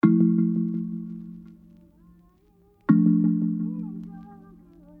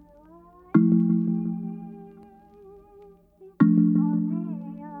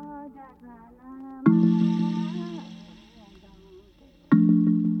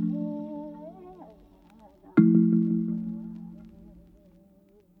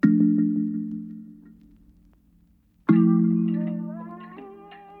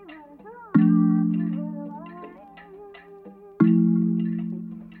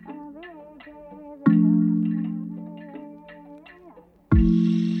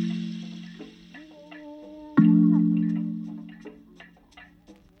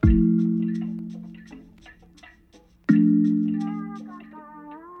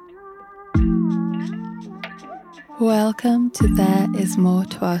Welcome to There Is More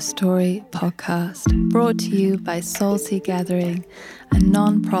to Our Story podcast, brought to you by Soul Seed Gathering, a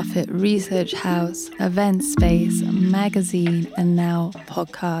non-profit research house, event space, magazine, and now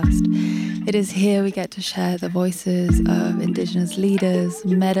podcast. It is here we get to share the voices of Indigenous leaders,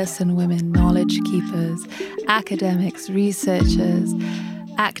 medicine women, knowledge keepers, academics, researchers,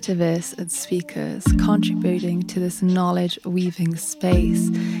 activists and speakers contributing to this knowledge weaving space,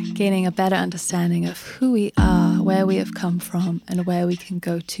 gaining a better understanding of who we are, where we have come from, and where we can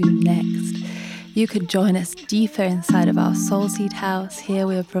go to next. You can join us deeper inside of our Soul Seed House. Here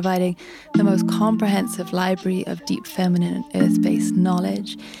we are providing the most comprehensive library of deep feminine and earth-based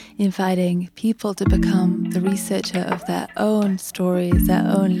knowledge, inviting people to become the researcher of their own stories, their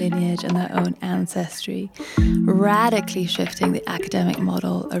own lineage, and their own ancestry, radically shifting the academic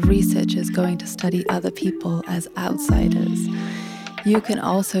model of researchers going to study other people as outsiders. You can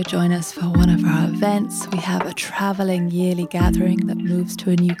also join us for one of our events. We have a traveling yearly gathering that moves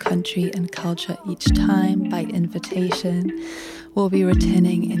to a new country and culture each time by invitation. We'll be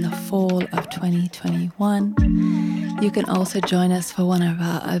returning in the fall of 2021. You can also join us for one of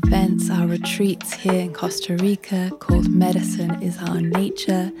our events, our retreats here in Costa Rica called Medicine is Our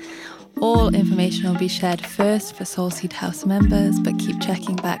Nature. All information will be shared first for Soul Seed House members, but keep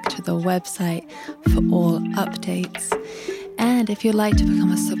checking back to the website for all updates. And if you'd like to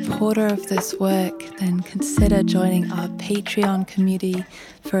become a supporter of this work, then consider joining our Patreon community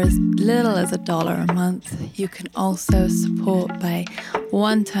for as little as $1 a month. You can also support by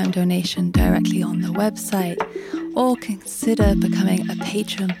one-time donation directly on the website, or consider becoming a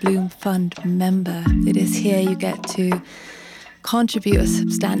Patreon Bloom Fund member. It is here you get to contribute a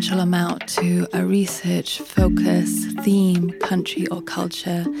substantial amount to a research, focus, theme, country or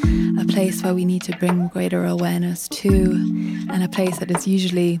culture, a place where we need to bring greater awareness to, and a place that is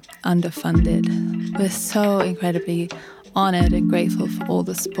usually underfunded. We're so incredibly honored and grateful for all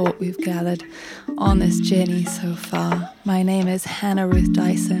the support we've gathered on this journey so far. My name is Hannah Ruth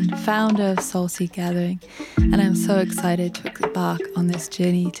Dyson, founder of Soul Seed Gathering, and I'm so excited to embark on this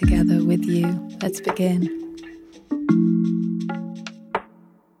journey together with you. Let's begin.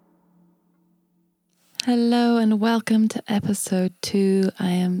 Hello and welcome to episode 2. I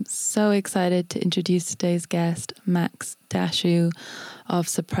am so excited to introduce today's guest, Max Dashu of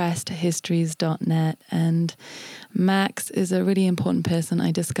SuppressedHistories.net. And Max is a really important person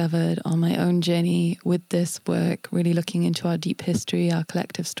I discovered on my own journey with this work, really looking into our deep history, our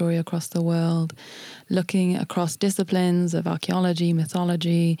collective story across the world, looking across disciplines of archaeology,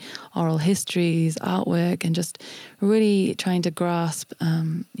 mythology, oral histories, artwork, and just really trying to grasp,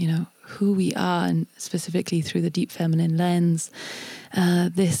 who we are, and specifically through the deep feminine lens.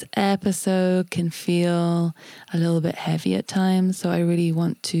 This episode can feel a little bit heavy at times, so I really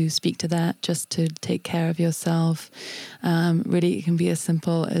want to speak to that, just to take care of yourself. Really, it can be as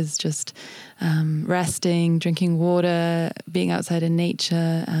simple as just resting, drinking water, being outside in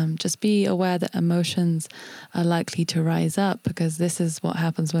nature. Just be aware that emotions are likely to rise up, because this is what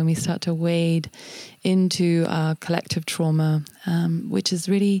happens when we start to wade into our collective trauma, which is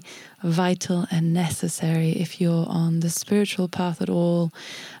really vital and necessary if you're on the spiritual path at all,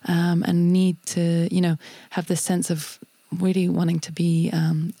 and need to, have this sense of really wanting to be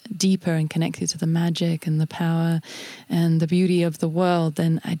deeper and connected to the magic and the power and the beauty of the world.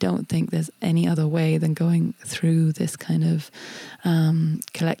 Then I don't think there's any other way than going through this kind of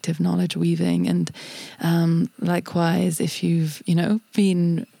collective knowledge weaving. And likewise, if you've,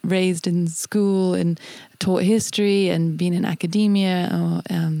 been raised in school and taught history and been in academia, or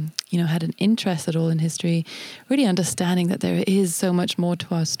had an interest at all in history, really understanding that there is so much more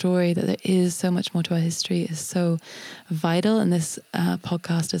to our story, that there is so much more to our history is so vital. And this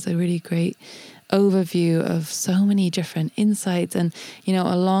podcast is a really great overview of so many different insights, and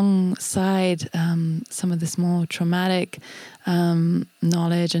alongside some of this more traumatic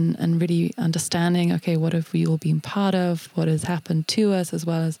knowledge and really understanding, okay, what have we all been part of, what has happened to us, as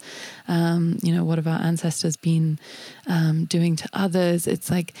well as what have our ancestors been doing to others.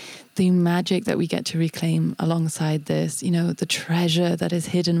 It's like the magic that we get to reclaim alongside this, the treasure that is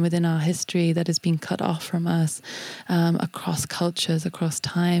hidden within our history that has been cut off from us across cultures, across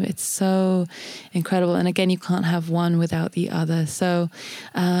time. It's so incredible. And again, you can't have one without the other. So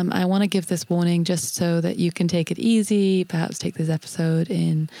I want to give this warning just so that you can take it easy, perhaps take this episode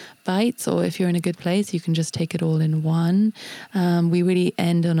in bites, or if you're in a good place, you can just take it all in one. We really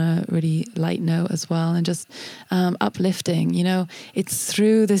end on a really light note as well, and just uplifting. You know, it's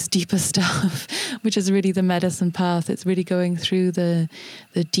through this deeper stuff, which is really the medicine path. It's really going through the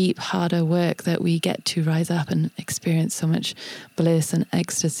deep, harder work that we get to rise up and experience so much bliss and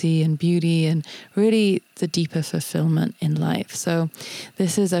ecstasy and beauty, and really the deeper fulfillment in life. So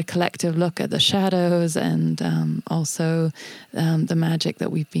this is a collective look at the shadows and also the magic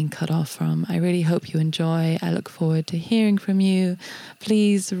that we've been cut off from. I really hope you enjoy. I look forward to hearing from you.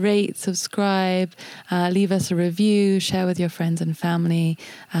 Please rate, subscribe, leave us a review, share with your friends and family.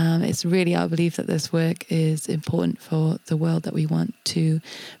 It's really our belief that this work is important for the world that we want to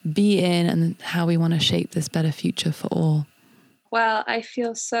be in, and how we want to shape this better future for all. Well, I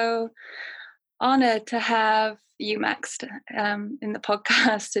feel so honored to have you, Max, in the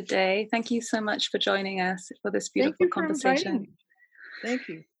podcast today. Thank you so much for joining us for this beautiful conversation. Thank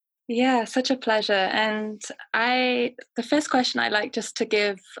you. Yeah, such a pleasure. And the first question I like just to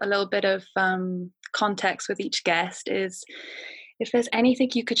give a little bit of context with each guest is if there's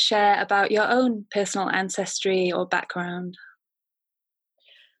anything you could share about your own personal ancestry or background.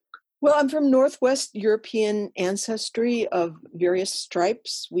 Well, I'm from Northwest European ancestry of various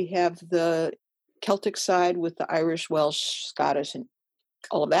stripes. We have the Celtic side with the Irish, Welsh, Scottish, and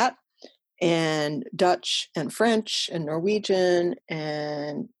all of that, and Dutch and French and Norwegian,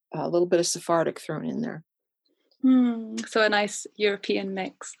 and a little bit of Sephardic thrown in there. So a nice European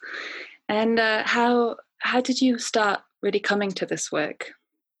mix. And how did you start really coming to this work?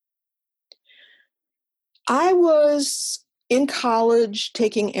 I was in college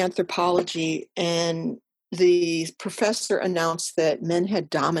taking anthropology, and the professor announced that men had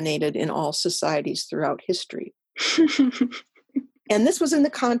dominated in all societies throughout history. And this was in the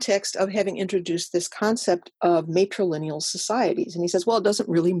context of having introduced this concept of matrilineal societies. And he says, well, it doesn't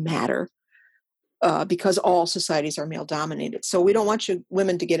really matter because all societies are male dominated. So we don't want you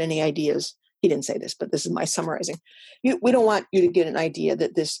women to get any ideas. He didn't say this, but this is my summarizing. We don't want you to get an idea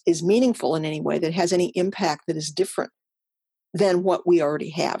that this is meaningful in any way, that has any impact that is different than what we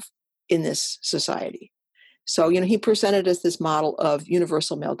already have in this society. So, he presented us this model of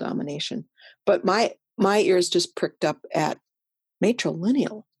universal male domination. But my ears just pricked up at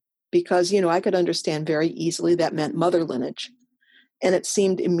matrilineal because, I could understand very easily that meant mother lineage. And it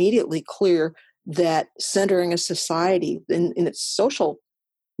seemed immediately clear that centering a society in its social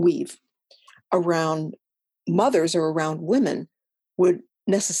weave around mothers or around women would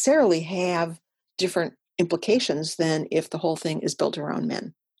necessarily have different implications than if the whole thing is built around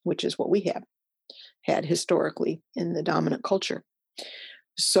men, which is what we have had historically in the dominant culture.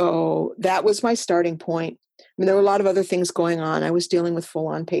 So that was my starting point. I mean, there were a lot of other things going on. I was dealing with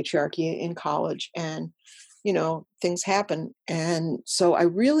full-on patriarchy in college, and things happen. And so I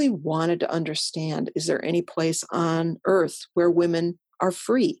really wanted to understand, is there any place on earth where women are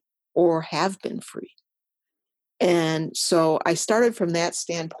free or have been free? And so I started from that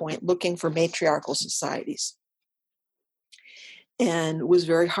standpoint, looking for matriarchal societies. And it was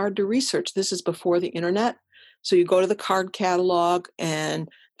very hard to research. This is before the internet. So you go to the card catalog, and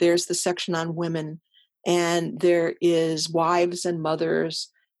there's the section on women, and there is wives and mothers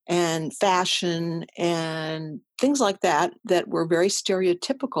and fashion and things like that were very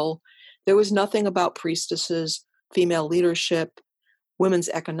stereotypical. There was nothing about priestesses, female leadership, women's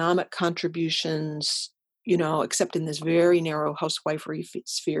economic contributions, except in this very narrow housewifery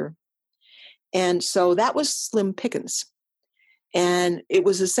sphere. And so that was slim pickings. And it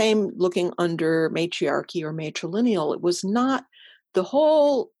was the same looking under matriarchy or matrilineal. It was not the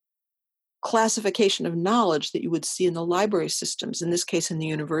whole classification of knowledge that you would see in the library systems, in this case in the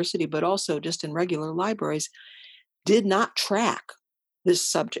university, but also just in regular libraries, did not track this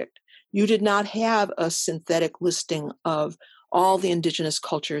subject. You did not have a synthetic listing of all the indigenous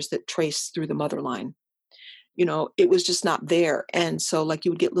cultures that trace through the mother line. It was just not there. And so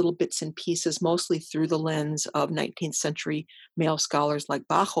you would get little bits and pieces, mostly through the lens of 19th century male scholars like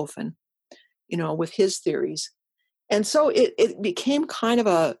Bachofen, with his theories. And so it became kind of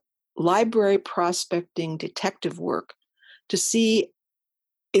a library prospecting detective work to see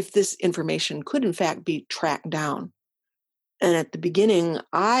if this information could in fact be tracked down. And at the beginning,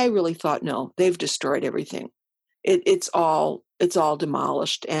 I really thought, no, they've destroyed everything. It's all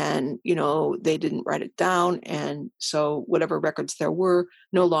demolished, and they didn't write it down, and so whatever records there were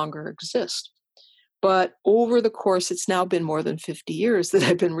no longer exist. But over the course, it's now been more than 50 years that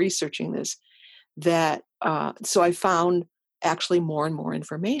I've been researching this. So I found actually more and more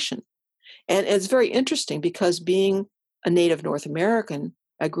information, and it's very interesting because being a native North American,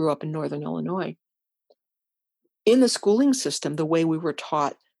 I grew up in Northern Illinois. In the schooling system, the way we were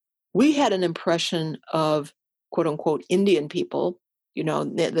taught We had an impression of quote unquote Indian people,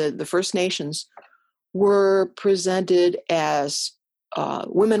 the First Nations were presented as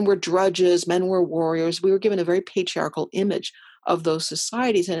women were drudges, men were warriors. We were given a very patriarchal image of those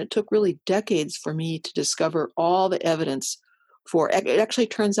societies. And it took really decades for me to discover all the evidence for it. It actually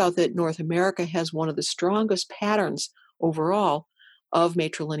turns out that North America has one of the strongest patterns overall of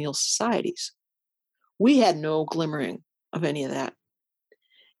matrilineal societies. We had no glimmering of any of that.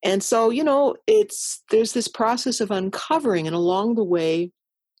 And so, there's this process of uncovering, and along the way,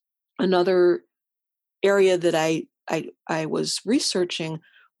 another area that I was researching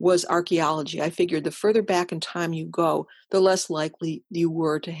was archaeology. I figured the further back in time you go, the less likely you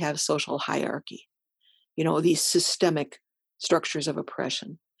were to have social hierarchy, these systemic structures of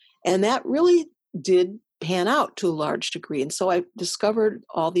oppression. And that really did pan out to a large degree. And so I discovered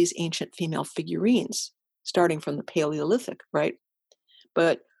all these ancient female figurines, starting from the Paleolithic, right?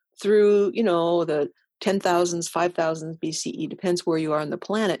 But through, the 10,000s, 5,000s BCE, depends where you are on the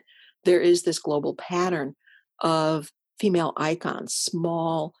planet, there is this global pattern of female icons,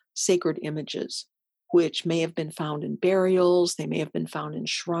 small sacred images, which may have been found in burials, they may have been found in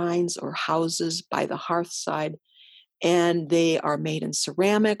shrines or houses by the hearthside, and they are made in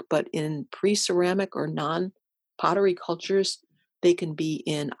ceramic, but in pre-ceramic or non-pottery cultures, they can be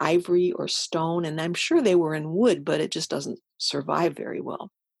in ivory or stone, and I'm sure they were in wood, but it just doesn't survive very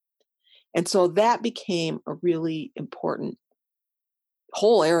well. And so that became a really important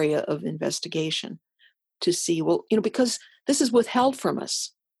whole area of investigation to see, well, because this is withheld from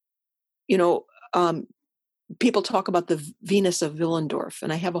us. People talk about the Venus of Willendorf,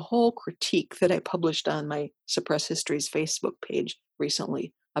 and I have a whole critique that I published on my Suppress Histories Facebook page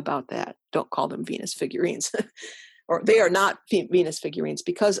recently about that. Don't call them Venus figurines. Or they are not Venus figurines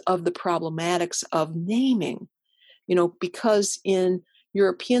because of the problematics of naming. Because in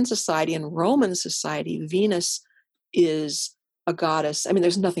European society and Roman society, Venus is a goddess. I mean,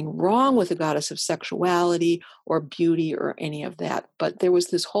 there's nothing wrong with a goddess of sexuality or beauty or any of that, but there was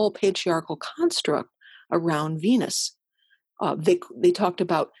this whole patriarchal construct around Venus. They talked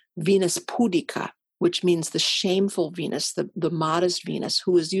about Venus pudica, which means the shameful Venus, the modest Venus,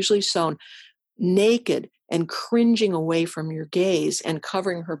 who is usually shown naked and cringing away from your gaze and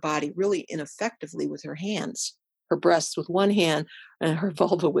covering her body really ineffectively with her hands, her breasts with one hand and her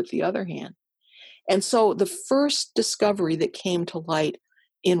vulva with the other hand. And so the first discovery that came to light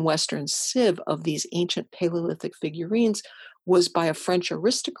in Western Civ of these ancient Paleolithic figurines was by a French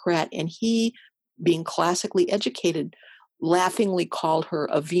aristocrat, and he, being classically educated, laughingly called her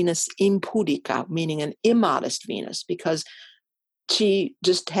a Venus impudica, meaning an immodest Venus, because she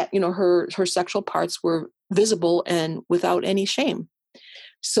just had, her sexual parts were visible and without any shame.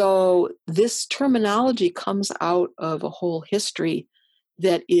 So this terminology comes out of a whole history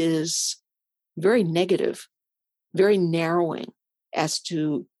that is very negative, very narrowing as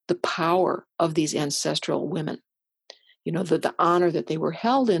to the power of these ancestral women. The honor that they were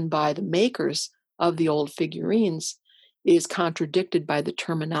held in by the makers of the old figurines is contradicted by the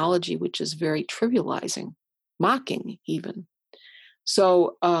terminology, which is very trivializing, mocking even.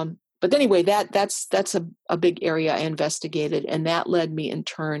 So, but anyway, that's a big area I investigated, and that led me in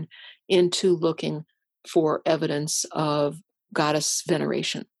turn into looking for evidence of goddess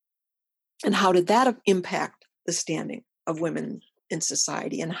veneration. And how did that impact the standing of women in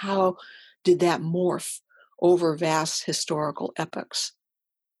society? And how did that morph over vast historical epochs?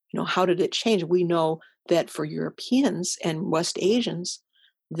 How did it change? We know that for Europeans and West Asians,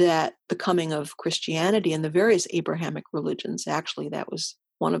 that the coming of Christianity and the various Abrahamic religions, actually that was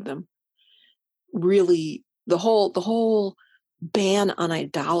one of them, really the whole ban on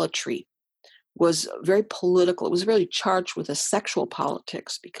idolatry was very political. It was really charged with a sexual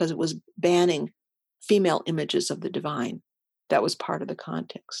politics because it was banning female images of the divine. That was part of the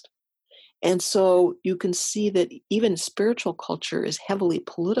context. And so you can see that even spiritual culture is heavily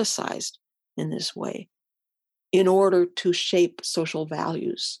politicized in this way in order to shape social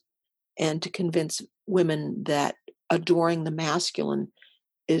values and to convince women that adoring the masculine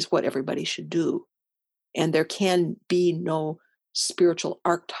is what everybody should do. And there can be no spiritual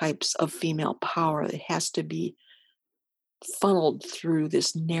archetypes of female power. It has to be funneled through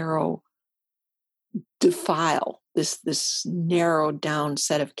this narrow defile, this narrowed down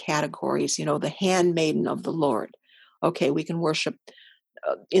set of categories, the handmaiden of the Lord. Okay, we can worship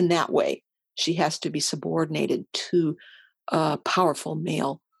in that way. She has to be subordinated to a powerful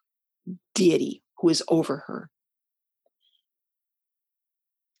male deity who is over her.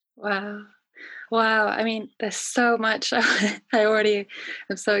 Wow. Wow. I mean, there's so much I already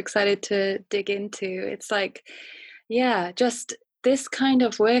am so excited to dig into. It's like, yeah, just this kind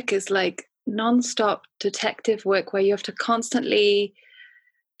of work is like non-stop detective work where you have to constantly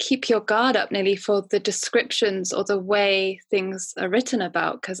keep your guard up nearly for the descriptions or the way things are written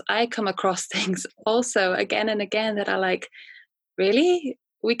about, because I come across things also again and again that are like, really,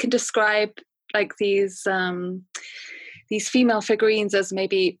 we can describe like these female figurines as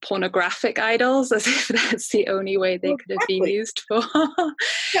maybe pornographic idols, as if that's the only way they could have been used for.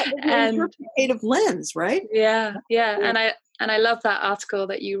 Yeah, and interpretative lens, right? yeah. And I love that article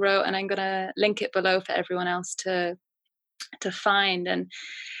that you wrote, and I'm gonna link it below for everyone else to find. And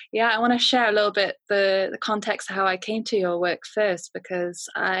yeah, I want to share a little bit the context of how I came to your work first, because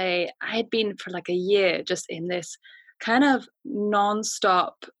I had been for like a year just in this kind of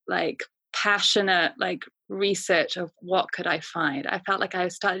non-stop, like passionate, like research of what could I find. I felt like I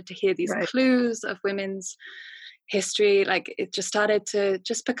started to hear these clues of women's history. Like it just started to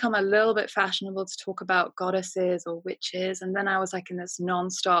just become a little bit fashionable to talk about goddesses or witches. And then I was like in this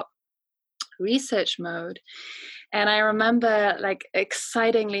non-stop research mode. And I remember, like,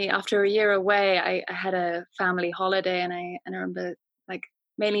 excitingly, after a year away, I had a family holiday, and I remember, like,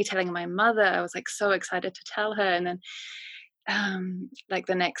 mainly telling my mother. I was like so excited to tell her, and then like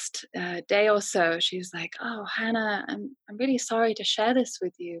the next day or so, she was like, "Oh, Hannah, I'm really sorry to share this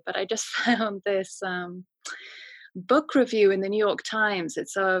with you, but I just found this book review in the New York Times.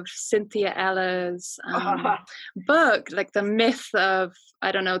 It's of Cynthia Eller's book, like the myth of,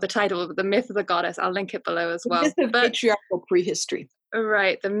 I don't know the title, The Myth of the Goddess. I'll link it below as well. The myth of matriarchal prehistory.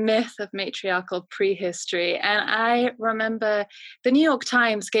 Right, the myth of matriarchal prehistory. And I remember the New York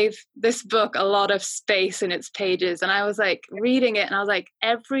Times gave this book a lot of space in its pages. And I was like reading it, and I was like,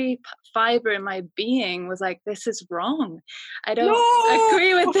 every fiber in my being was like, this is wrong. I don't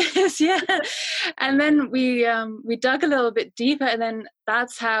agree with this. Yeah. And then we dug a little bit deeper, and then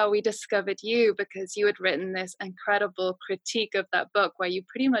that's how we discovered you, because you had written this incredible critique of that book where you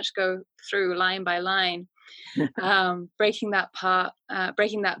pretty much go through line by line, breaking that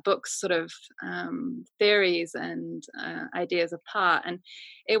book's sort of theories and ideas apart. And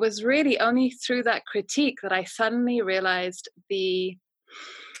it was really only through that critique that I suddenly realized the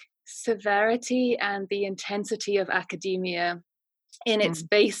severity and the intensity of academia in its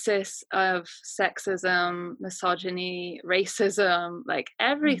basis of sexism, misogyny, racism, like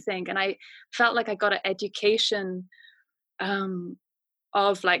everything. And I felt like I got an education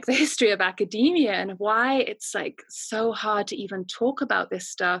of like the history of academia and why it's like so hard to even talk about this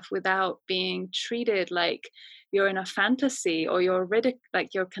stuff without being treated like you're in a fantasy, or you're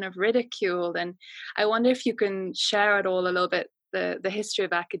kind of ridiculed. And I wonder if you can share at all a little bit the history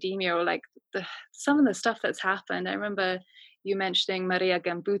of academia, or like some of the stuff that's happened. I remember you mentioning Maria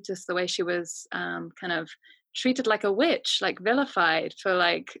Gimbutas, the way she was kind of treated like a witch, like vilified for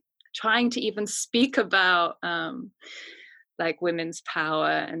like trying to even speak about like women's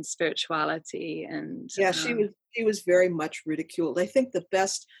power and spirituality. And she was very much ridiculed. I think the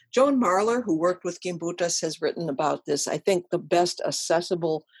best, Joan Marler, who worked with Gimbutas, has written about this. I think the best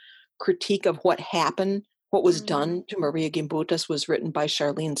accessible critique of what happened, what was done to Maria Gimbutas, was written by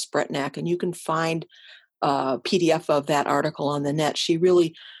Charlene Spretnak, and you can find a PDF of that article on the net. She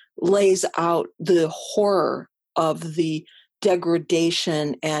really lays out the horror of the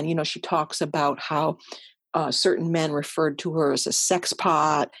degradation, and she talks about how certain men referred to her as a sex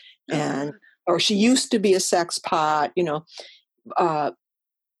pot, or she used to be a sex pot,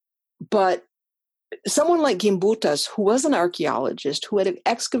 but someone like Gimbutas, who was an archaeologist, who had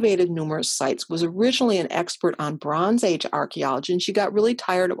excavated numerous sites, was originally an expert on Bronze Age archaeology, and she got really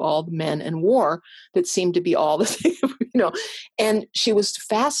tired of all the men and war that seemed to be all the same, and she was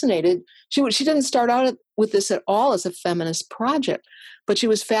fascinated. She didn't start out with this at all as a feminist project, but she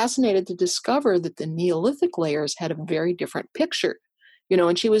was fascinated to discover that the Neolithic layers had a very different picture,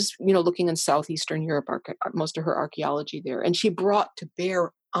 and she was, looking in Southeastern Europe, most of her archaeology there, and she brought to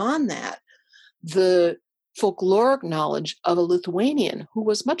bear on that the folkloric knowledge of a Lithuanian who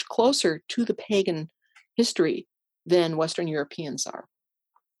was much closer to the pagan history than Western Europeans are.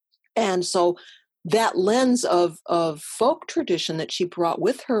 And so that lens of folk tradition that she brought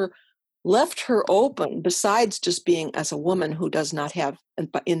with her left her open, besides just being as a woman who does not have,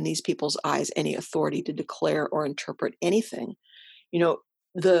 in these people's eyes, any authority to declare or interpret anything.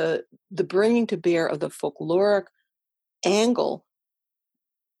 The bringing to bear of the folkloric angle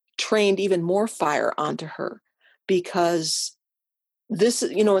trained even more fire onto her, because this,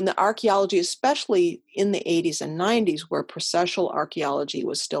 in the archaeology, especially in the 80s and 90s, where processual archaeology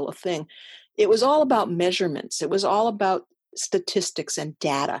was still a thing, it was all about measurements. It was all about statistics and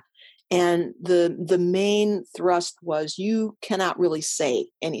data. And the main thrust was, you cannot really say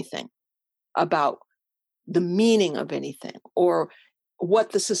anything about the meaning of anything or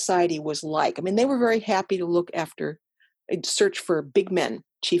what the society was like. I mean, they were very happy to look after, search for big men,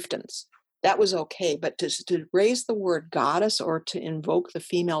 chieftains. That was okay. But to raise the word goddess or to invoke the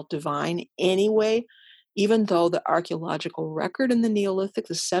female divine anyway, even though the archaeological record in the Neolithic,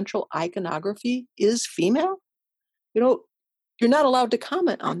 the central iconography is female, you're not allowed to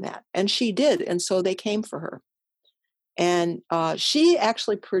comment on that. And she did. And so they came for her. And she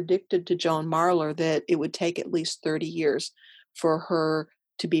actually predicted to Joan Marler that it would take at least 30 years for her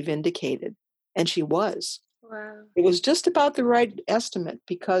to be vindicated. And she was. Wow. It was just about the right estimate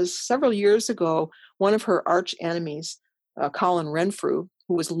because several years ago, one of her arch enemies, Colin Renfrew,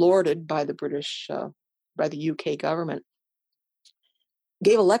 who was lorded by the by the UK government,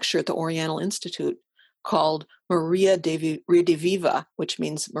 gave a lecture at the Oriental Institute called Maria Rediviva, which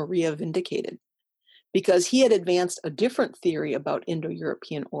means Maria Vindicated, because he had advanced a different theory about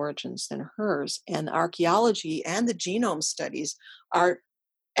Indo-European origins than hers. And archaeology and the genome studies are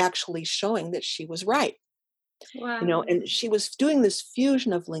actually showing that she was right. Wow. And she was doing this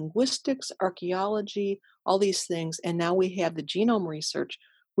fusion of linguistics, archaeology, all these things. And now we have the genome research,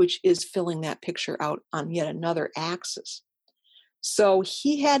 which is filling that picture out on yet another axis. So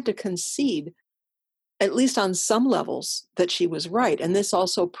he had to concede, at least on some levels, that she was right. And this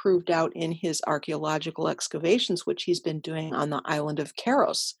also proved out in his archaeological excavations, which he's been doing on the island of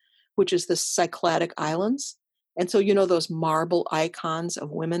Keros, which is the Cycladic Islands. And so, those marble icons of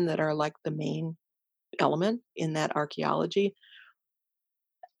women that are like the main element in that archaeology,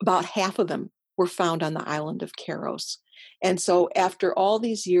 about half of them were found on the island of Keros. And so after all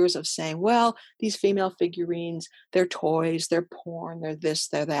these years of saying, well, these female figurines, they're toys, they're porn, they're this,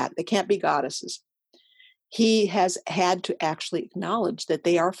 they're that, they can't be goddesses, he has had to actually acknowledge that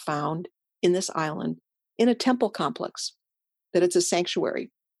they are found in this island in a temple complex, that it's a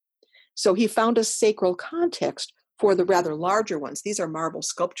sanctuary. So he found a sacral context for the rather larger ones. These are marble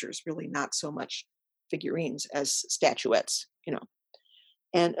sculptures, really not so much figurines as statuettes,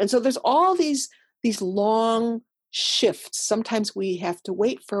 And so there's all these long shifts. Sometimes we have to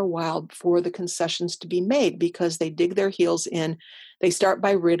wait for a while for the concessions to be made because they dig their heels in. They start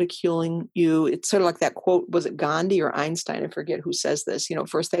by ridiculing you. It's sort of like that quote, was it Gandhi or Einstein? I forget who says this.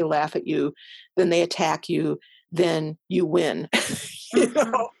 First they laugh at you, then they attack you, then you win.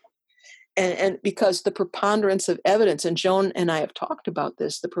 And because the preponderance of evidence, and Joan and I have talked about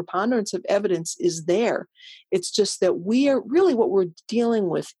this, the preponderance of evidence is there. It's just that what we're dealing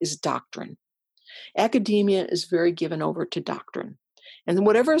with is doctrine. Academia is very given over to doctrine. And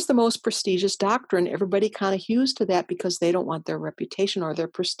whatever is the most prestigious doctrine, everybody kind of hews to that because they don't want their reputation or their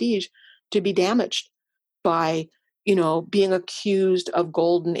prestige to be damaged by, being accused of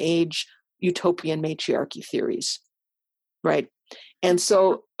golden age utopian matriarchy theories, right? And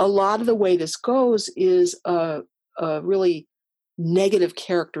so a lot of the way this goes is a really negative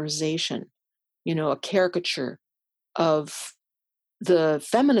characterization, a caricature of the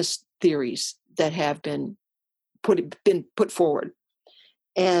feminist theories that have been put forward.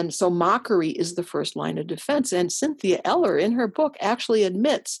 And so mockery is the first line of defense. And Cynthia Eller in her book actually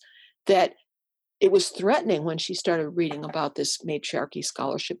admits that it was threatening when she started reading about this matriarchy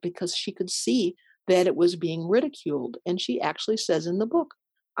scholarship because she could see that it was being ridiculed. And she actually says in the book,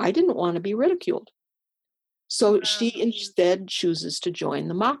 I didn't want to be ridiculed. So she instead chooses to join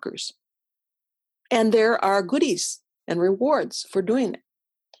the mockers. And there are goodies and rewards for doing it.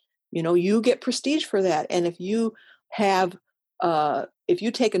 You get prestige for that. And if you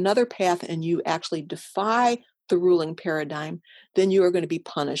take another path and you actually defy the ruling paradigm, then you are going to be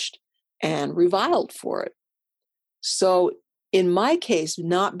punished and reviled for it. So in my case,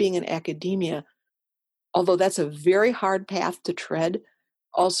 not being in academia, although that's a very hard path to tread,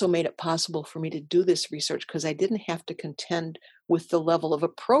 also made it possible for me to do this research because I didn't have to contend with the level of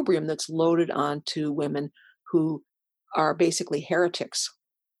opprobrium that's loaded onto women who are basically heretics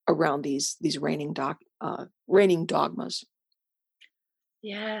around these reigning dogmas.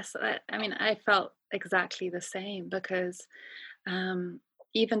 Yes, I felt exactly the same because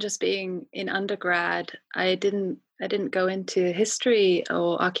even just being in undergrad, I didn't go into history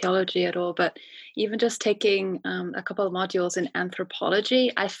or archaeology at all, but even just taking a couple of modules in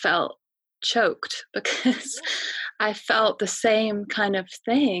anthropology, I felt choked because I felt the same kind of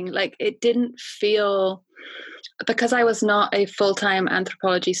thing. Like it didn't feel, because I was not a full-time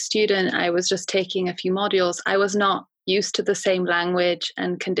anthropology student, I was just taking a few modules. I was not used to the same language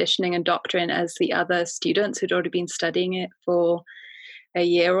and conditioning and doctrine as the other students who'd already been studying it for a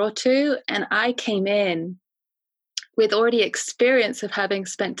year or two. And I came in with already experience of having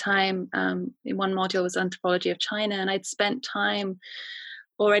spent time in one module was anthropology of China, and I'd spent time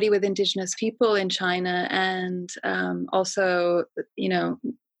already with indigenous people in China, and also,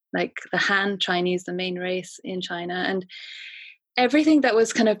 like the Han Chinese, the main race in China, and everything that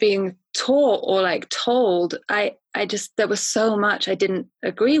was kind of being taught or like told, I just, there was so much I didn't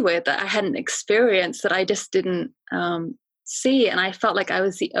agree with, that I hadn't experienced, that I just didn't see, and I felt like I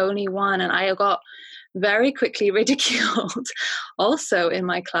was the only one, and I got very quickly ridiculed also in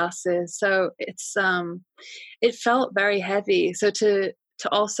my classes. So it's it felt very heavy. So to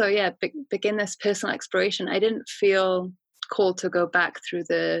also begin this personal exploration, I didn't feel called to go back through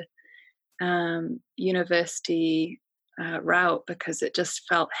the university route, because it just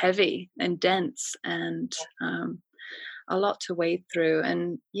felt heavy and dense, and a lot to wade through.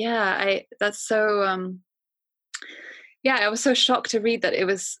 And I was so shocked to read that it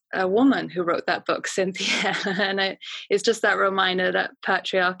was a woman who wrote that book, Cynthia. And it's just that reminder that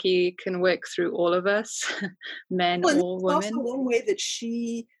patriarchy can work through all of us, men or women. Also one way that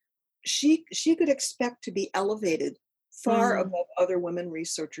she could expect to be elevated far above other women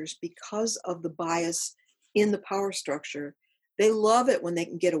researchers because of the bias in the power structure. They love it when they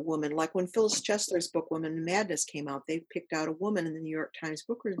can get a woman. Like when Phyllis Chesler's book, Women in Madness, came out, they picked out a woman in the New York Times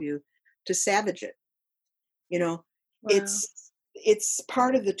Book Review to savage it. Wow. It's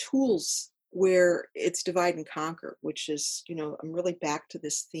part of the tools where it's divide and conquer, which is, I'm really back to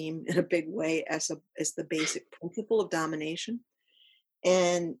this theme in a big way as the basic principle of domination.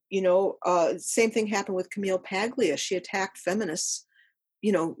 And, same thing happened with Camille Paglia. She attacked feminists,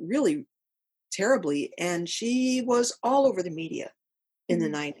 really terribly. And she was all over the media in the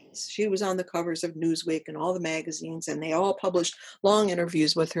 90s. She was on the covers of Newsweek and all the magazines, and they all published long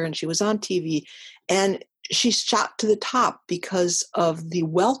interviews with her, and she was on TV. And she shot to the top because of the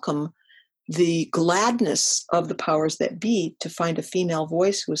welcome, the gladness of the powers that be to find a female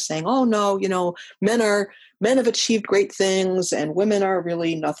voice who was saying, oh no, men have achieved great things and women are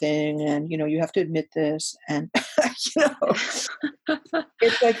really nothing, and you have to admit this. And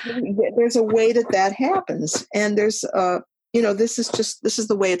it's like there's a way that happens, and there's this is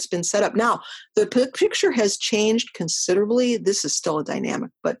the way it's been set up. Now the picture has changed considerably. This is still a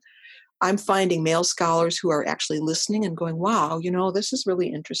dynamic, but I'm finding male scholars who are actually listening and going, wow, this is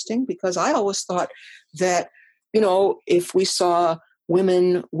really interesting, because I always thought that, if we saw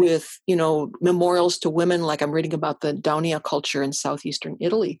women with, memorials to women, like I'm reading about the Daunia culture in southeastern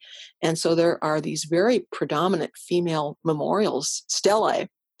Italy. And so there are these very predominant female memorials, stelae.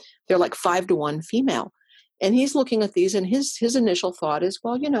 They're like 5-to-1 female. And he's looking at these, and his initial thought is,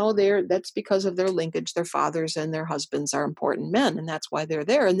 well, that's because of their linkage. Their fathers and their husbands are important men, and that's why they're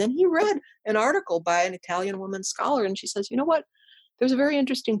there. And then he read an article by an Italian woman scholar, and she says, you know what? There's a very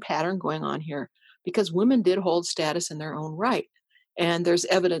interesting pattern going on here, because women did hold status in their own right. And there's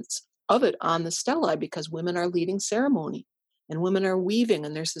evidence of it on the stelae, because women are leading ceremony, and women are weaving.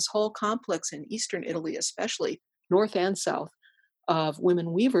 And there's this whole complex in Eastern Italy, especially north and south, of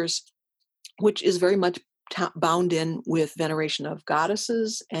women weavers, which is very much bound in with veneration of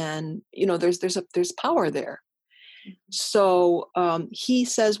goddesses, and there's power there. So he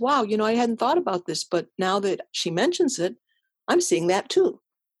says, wow, I hadn't thought about this, but now that she mentions it, I'm seeing that too.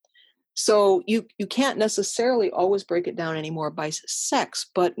 So you can't necessarily always break it down anymore by sex,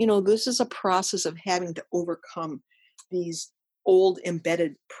 but this is a process of having to overcome these old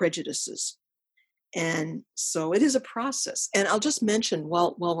embedded prejudices. And so it is a process. And I'll just mention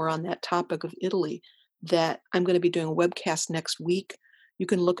while we're on that topic of Italy, that I'm going to be doing a webcast next week. You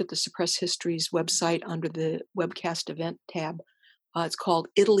can look at the Suppressed Histories website under the webcast event tab. It's called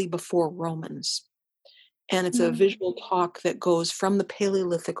Italy Before Romans. And it's a visual talk that goes from the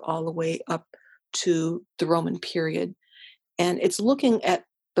Paleolithic all the way up to the Roman period. And it's looking at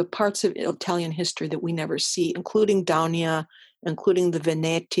the parts of Italian history that we never see, including Daunia, including the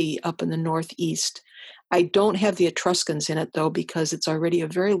Veneti up in the northeast. I don't have the Etruscans in it, though, because it's already a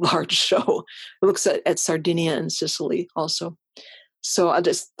very large show. It looks at Sardinia and Sicily also. So I'll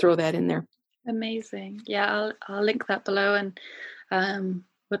just throw that in there. Amazing. Yeah, I'll link that below, and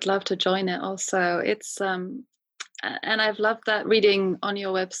would love to join it also. It's and I've loved that reading on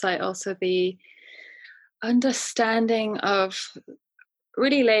your website also, the understanding of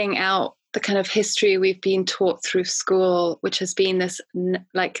really laying out the kind of history we've been taught through school, which has been this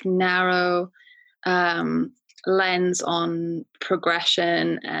narrow lens on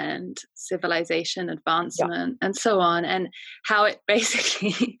progression and civilization advancement and so on, and how it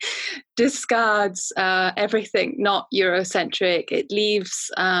basically discards everything not Eurocentric. It leaves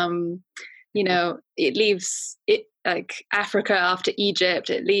it leaves it like Africa after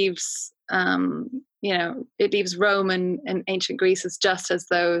Egypt. It leaves it leaves Rome and ancient Greece as just as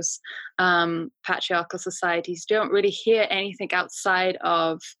those patriarchal societies. You don't really hear anything outside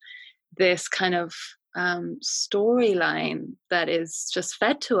of this kind of storyline that is just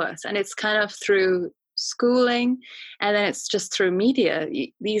fed to us, and it's kind of through schooling, and then it's just through media.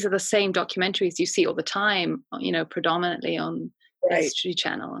 These are the same documentaries you see all the time, predominantly on the History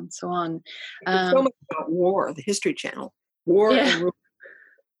Channel and so on. It's so much about war, the History Channel, war and rule.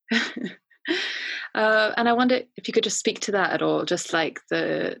 And I wonder if you could just speak to that at all, just like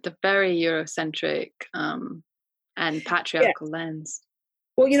the very Eurocentric and patriarchal lens.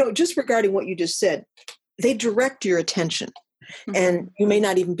 Well, just regarding what you just said, they direct your attention, and you may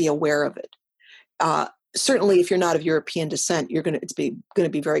not even be aware of it. Certainly, if you're not of European descent, it's going to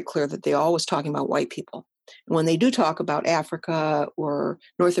be very clear that they're always talking about white people. And when they do talk about Africa or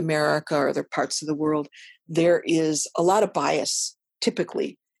North America or other parts of the world, there is a lot of bias,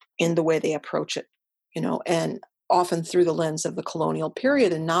 typically, in the way they approach it, and often through the lens of the colonial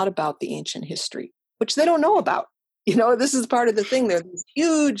period and not about the ancient history, which they don't know about. This is part of the thing. There are these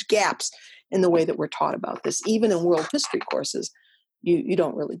huge gaps in the way that we're taught about this. Even in world history courses, you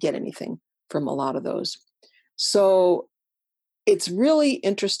don't really get anything from a lot of those. So it's really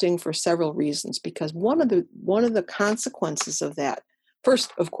interesting for several reasons, because one of the consequences of that,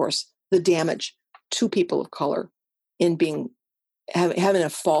 first, of course, the damage to people of color in having a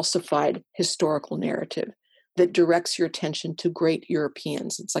falsified historical narrative that directs your attention to great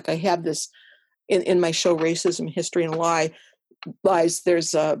Europeans. It's like I have this in my show, Racism, History, and Lies.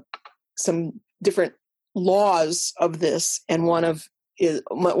 There's some different laws of this, and one of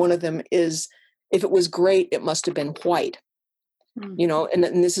them is, if it was great, it must have been white.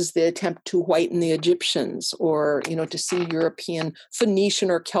 And this is the attempt to whiten the Egyptians, or, to see European,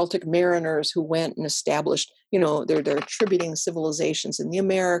 Phoenician or Celtic mariners who went and established, they're attributing civilizations in the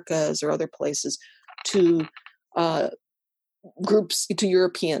Americas or other places to groups, to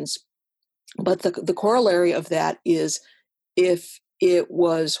Europeans. But the corollary of that is, if it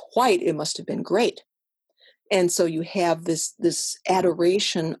was white, it must have been great. And so you have this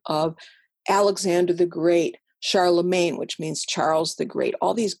adoration of Alexander the Great, Charlemagne, which means Charles the Great.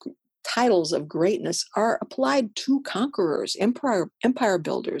 All these titles of greatness are applied to conquerors, empire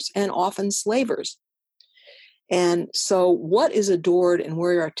builders, and often slavers. And so what is adored and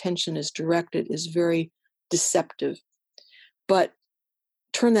where your attention is directed is very deceptive. But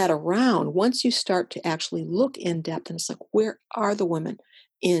turn that around, once you start to actually look in depth, and it's like, where are the women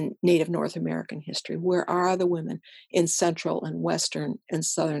in Native North American history? Where are the women in Central and Western and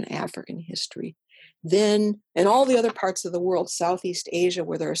Southern African history? Then, in all the other parts of the world, Southeast Asia,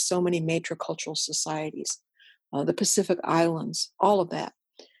 where there are so many matricultural societies, the Pacific Islands, all of that,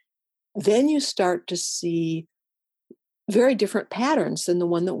 then you start to see very different patterns than the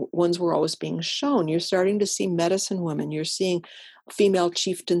ones were always being shown. You're starting to see medicine women. You're seeing female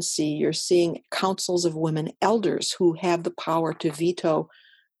chieftaincy. You're seeing councils of women elders who have the power to veto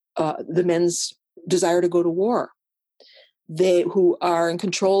the men's desire to go to war. Who are in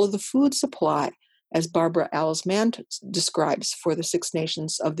control of the food supply, as Barbara Alice Mann describes, for the Six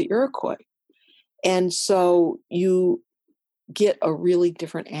Nations of the Iroquois. And so you get a really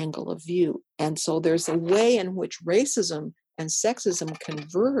different angle of view. And so there's a way in which racism and sexism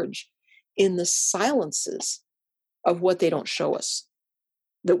converge in the silences of what they don't show us,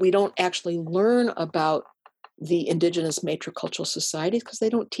 that we don't actually learn about the indigenous matricultural societies, because they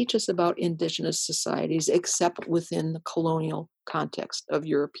don't teach us about indigenous societies except within the colonial context of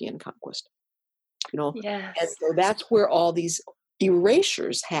European conquest. Yes. And so that's where all these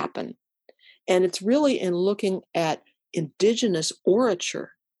erasures happen. And it's really in looking at indigenous orature,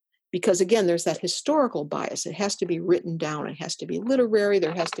 because again, there's that historical bias. It has to be written down. It has to be literary.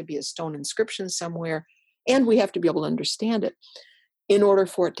 There has to be a stone inscription somewhere, and we have to be able to understand it in order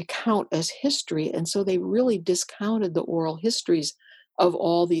for it to count as history. And so they really discounted the oral histories of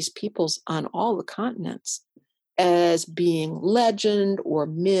all these peoples on all the continents as being legend or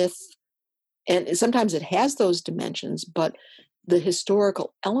myth. And sometimes it has those dimensions, but the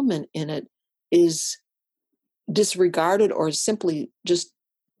historical element in it is disregarded or simply just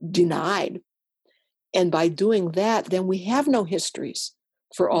denied. And by doing that, then we have no histories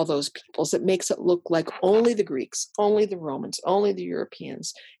for all those peoples. It makes it look like only the Greeks, only the Romans, only the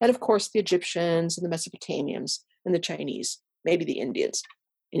Europeans, and of course the Egyptians and the Mesopotamians and the Chinese, maybe the Indians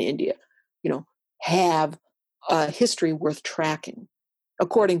in India, have a history worth tracking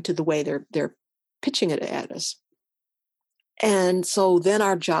according to the way they're pitching it at us. And so then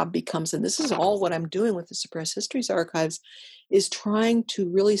our job becomes, and this is all what I'm doing with the Suppressed Histories Archives, is trying to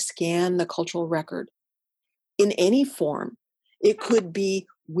really scan the cultural record in any form. It could be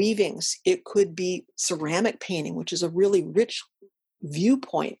weavings. It could be ceramic painting, which is a really rich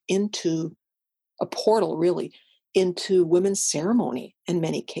viewpoint into a portal, really, into women's ceremony in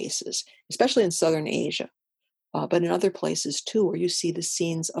many cases, especially in Southern Asia, but in other places too, where you see the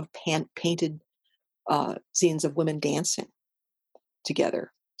scenes of painted scenes of women dancing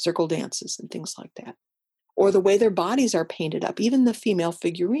together, circle dances and things like that. Or the way their bodies are painted up, even the female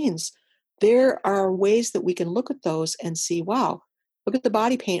figurines. There are ways that we can look at those and see, wow, look at the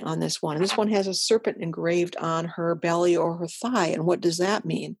body paint on this one. And this one has a serpent engraved on her belly or her thigh. And what does that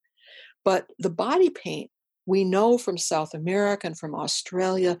mean? But the body paint, we know from South America and from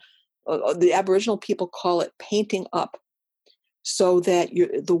Australia, the Aboriginal people call it painting up. So that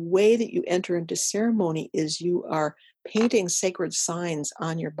the way that you enter into ceremony is you are painting sacred signs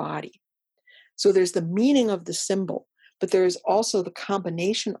on your body. So there's the meaning of the symbol, but there's also the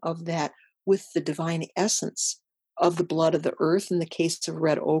combination of that with the divine essence of the blood of the earth in the case of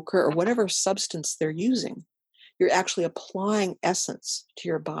red ochre or whatever substance they're using. You're actually applying essence to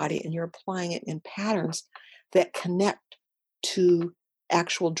your body, and you're applying it in patterns that connect to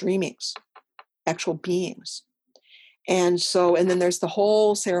actual dreamings, actual beings. And then there's the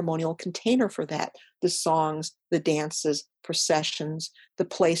whole ceremonial container for that, the songs, the dances, processions, the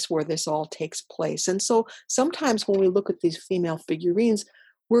place where this all takes place. And so sometimes when we look at these female figurines,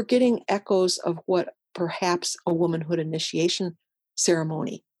 we're getting echoes of what perhaps a womanhood initiation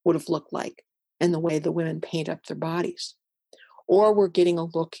ceremony would have looked like, and the way the women paint up their bodies. Or we're getting a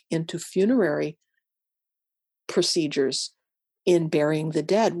look into funerary procedures in burying the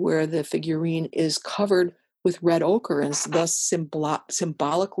dead, where the figurine is covered with red ochre and thus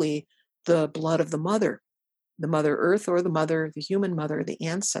symbolically the blood of the mother earth, or the human mother, the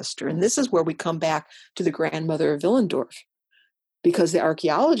ancestor. And this is where we come back to the grandmother of Willendorf, because the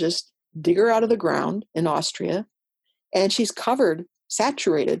archaeologists dig her out of the ground in Austria, and she's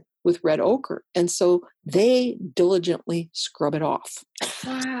saturated with red ochre. And so they diligently scrub it off.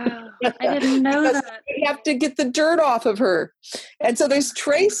 Wow, I didn't know that. They have to get the dirt off of her. And so there's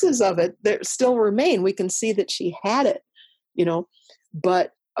traces of it that still remain. We can see that she had it,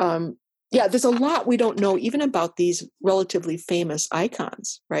 but there's a lot we don't know even about these relatively famous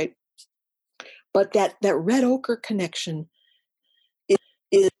icons, right? But that red ochre connection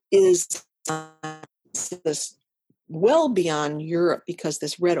is this well beyond Europe, because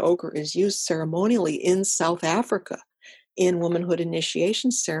this red ochre is used ceremonially in South Africa in womanhood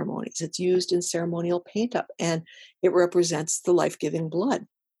initiation ceremonies. It's used in ceremonial paint up, and it represents the life-giving blood.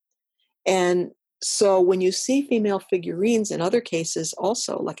 And so when you see female figurines in other cases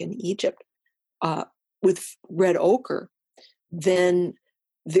also, like in Egypt, with red ochre, then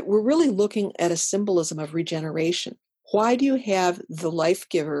we're really looking at a symbolism of regeneration. Why do you have the life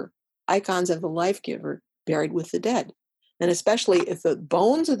giver, icons of the life giver, buried with the dead? And especially if the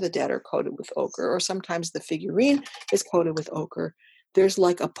bones of the dead are coated with ochre, or sometimes the figurine is coated with ochre, there's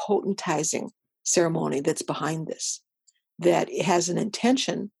like a potentizing ceremony that's behind this, that has an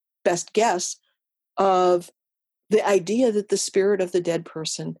intention, best guess, of the idea that the spirit of the dead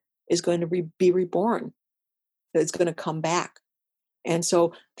person is going to be reborn, that it's going to come back. And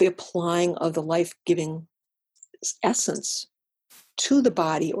so the applying of the life-giving essence to the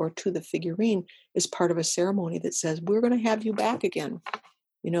body or to the figurine is part of a ceremony that says, we're going to have you back again.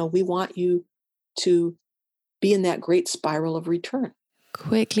 We want you to be in that great spiral of return.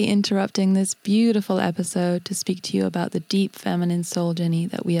 Quickly interrupting this beautiful episode to speak to you about the deep feminine soul journey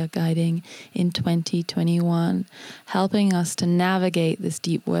that we are guiding in 2021, helping us to navigate this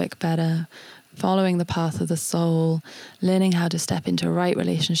deep work better, following the path of the soul, learning how to step into a right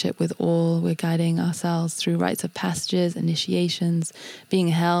relationship with all. We're guiding ourselves through rites of passages, initiations, being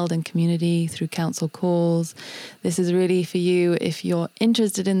held in community through council calls. This is really for you if you're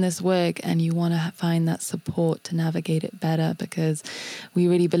interested in this work and you want to find that support to navigate it better, because we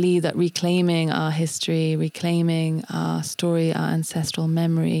really believe that reclaiming our history, reclaiming our story, our ancestral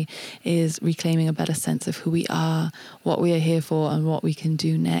memory is reclaiming a better sense of who we are, what we are here for, and what we can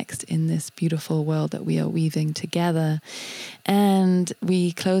do next in this beautiful world that we are weaving together. And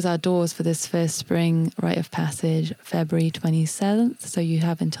we close our doors for this first spring rite of passage February 27th, so you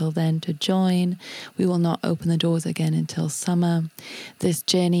have until then to join. We will not open the doors again until summer. This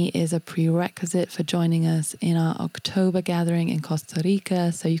journey is a prerequisite for joining us in our October gathering in Costa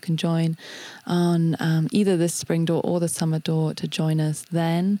Rica, so you can join on either this spring door or the summer door to join us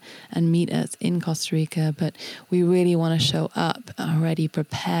then and meet us in Costa Rica. But we really want to show up already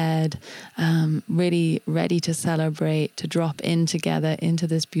prepared, really ready to celebrate, to drop in together into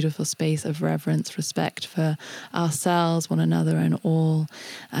this beautiful space of reverence, respect for ourselves, one another, and all.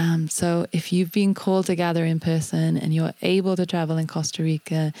 So if you've been called to gather in person and you're able to travel in Costa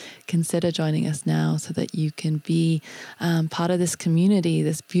Rica, consider joining us now so that you can be part of this community,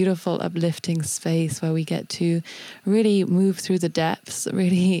 this beautiful, uplifting space where we get to really move through the depths,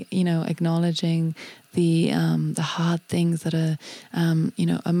 really, acknowledging the hard things that are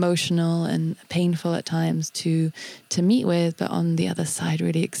emotional and painful at times to meet with, but on the other side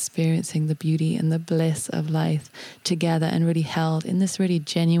really experiencing the beauty and the bliss of life together and really held in this really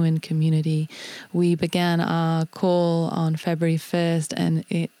genuine community. We began our call on February 1st and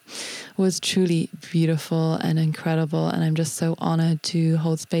it was truly beautiful and incredible, and I'm just so honored to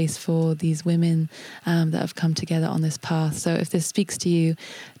hold space for these women that have come together on this path. So if this speaks to you,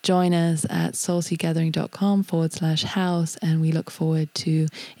 join us at soulseagathering.com/house, and we look forward to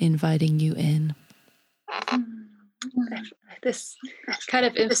inviting you in. This kind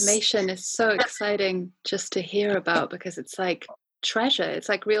of information is so exciting just to hear about, because it's like treasure. It's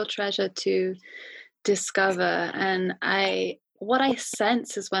like real treasure to discover. And what I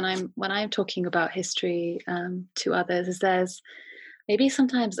sense is when I'm talking about history to others, is there's maybe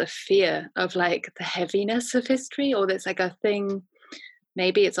sometimes a fear of like the heaviness of history, or there's like a thing.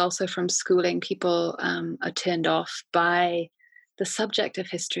 Maybe it's also from schooling. People are turned off by the subject of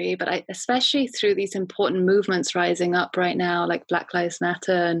history, but especially through these important movements rising up right now, like Black Lives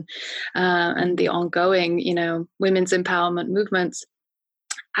Matter and the ongoing, women's empowerment movements.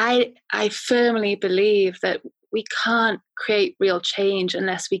 I firmly believe that we can't create real change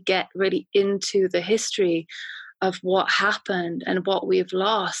unless we get really into the history of what happened and what we've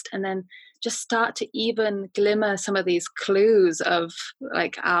lost, and then just start to even glimmer some of these clues of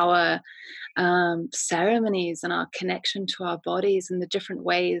like our ceremonies and our connection to our bodies and the different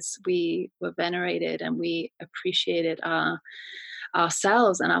ways we were venerated and we appreciated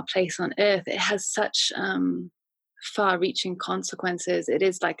ourselves and our place on earth. It has such far-reaching consequences. It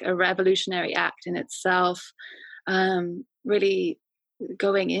is like a revolutionary act in itself, really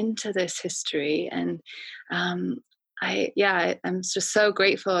going into this history. And I'm just so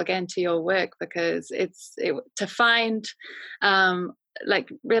grateful again to your work, because to find like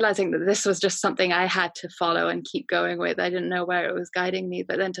realizing that this was just something I had to follow and keep going with. I didn't know where it was guiding me,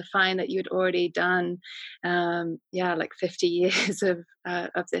 but then to find that you'd already done like 50 years of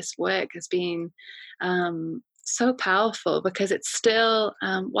this work has been so powerful, because it's still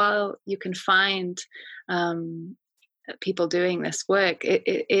while you can find people doing this work,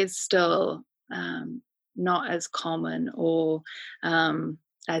 it is still not as common or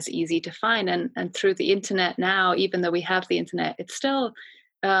as easy to find. And through the internet now, even though we have the internet, it's still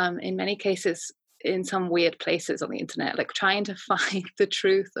in many cases in some weird places on the internet, like trying to find the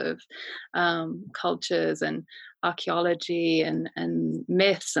truth of cultures and archaeology and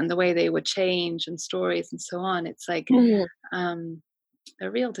myths and the way they would change and stories and so on. It's like a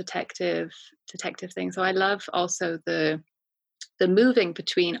real detective thing. So I love also the moving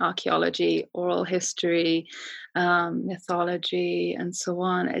between archaeology, oral history, mythology, and so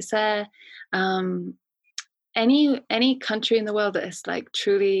on. Is there any country in the world that is like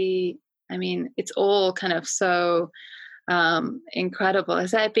truly, I mean, it's all kind of so incredible.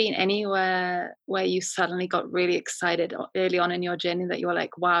 Has there been anywhere where you suddenly got really excited early on in your journey that you were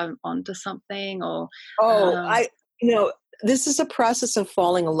like, wow, I'm onto something? Or this is a process of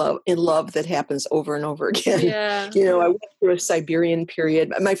falling in love that happens over and over again. Yeah. I went through a Siberian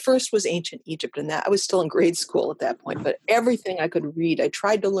period. My first was ancient Egypt, and that I was still in grade school at that point, but everything I could read, I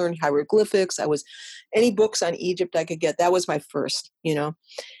tried to learn hieroglyphics. Any books on Egypt I could get. That was my first,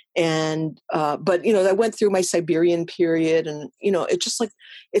 and, but, I went through my Siberian period, and, it's just like,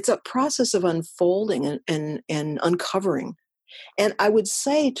 it's a process of unfolding and uncovering. And I would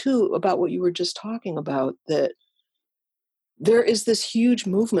say too, about what you were just talking about, that there is this huge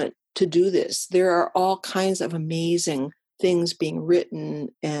movement to do this. There are all kinds of amazing things being written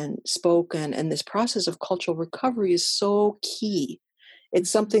and spoken, and this process of cultural recovery is so key.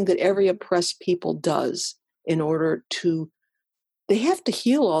 It's something that every oppressed people does in order to, they have to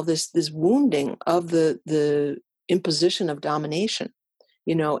heal all this wounding of the imposition of domination,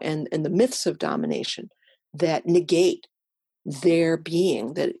 and the myths of domination that negate their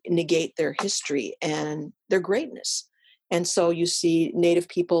being, that negate their history and their greatness. And so you see Native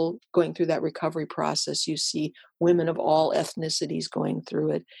people going through that recovery process. You see women of all ethnicities going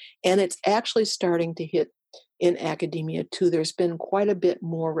through it. And it's actually starting to hit in academia too. There's been quite a bit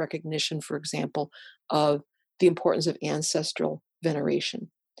more recognition, for example, of the importance of ancestral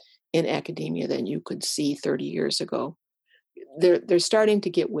veneration in academia than you could see 30 years ago. They're starting to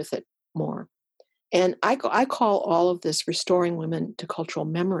get with it. more. And I call all of this restoring women to cultural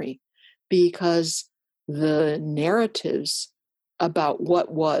memory, because the narratives about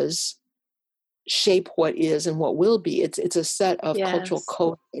what was shape what is and what will be. It's a set of cultural Yes.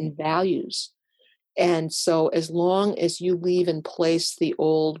 codes and values. And so as long as you leave in place the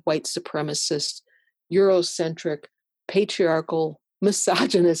old white supremacist, Eurocentric, patriarchal,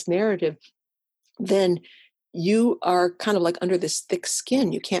 misogynist narrative, then you are kind of like under this thick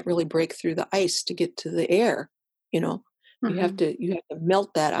skin. You can't really break through the ice to get to the air. You know, you have to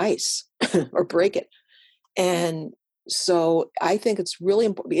melt that ice or break it. And so I think it's really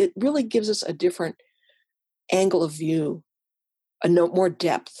important. It really gives us a different angle of view, a note more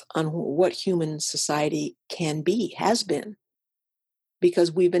depth on what human society can be, has been,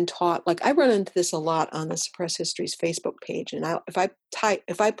 because we've been taught. Like, I run into this a lot on the Suppressed Histories Facebook page, and if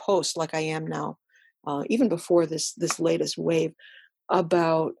I post like I am now, even before this latest wave,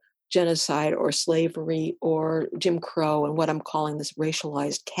 about genocide or slavery or Jim Crow and what I'm calling this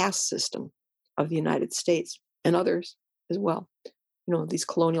racialized caste system of the United States and others as well, these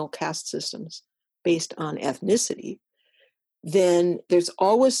colonial caste systems based on ethnicity, then there's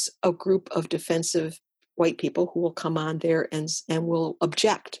always a group of defensive white people who will come on there and will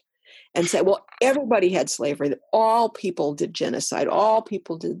object and say, well, everybody had slavery, that all people did genocide, all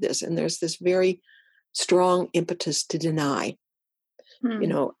people did this. And there's this very strong impetus to deny,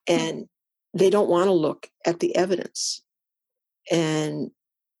 and they don't want to look at the evidence. And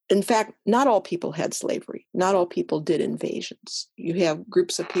in fact, not all people had slavery. Not all people did invasions. You have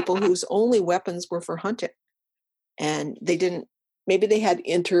groups of people whose only weapons were for hunting. And maybe they had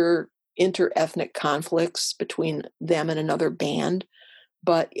inter-ethnic conflicts between them and another band,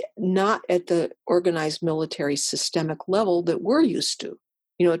 but not at the organized military systemic level that we're used to.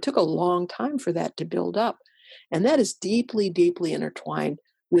 It took a long time for that to build up. And that is deeply, deeply intertwined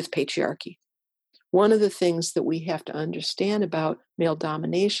with patriarchy. One of the things that we have to understand about male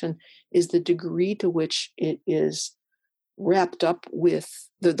domination is the degree to which it is wrapped up with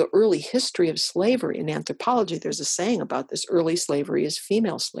the early history of slavery. In anthropology, there's a saying about this: early slavery is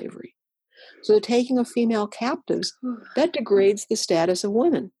female slavery. So the taking of female captives, that degrades the status of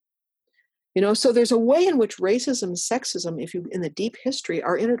women. So there's a way in which racism and sexism, in the deep history,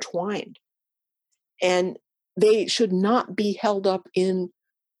 are intertwined. And they should not be held up in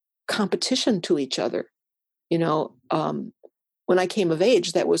competition to each other. When I came of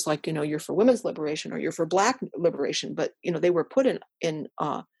age, that was like, you're for women's liberation or you're for Black liberation. But, they were put in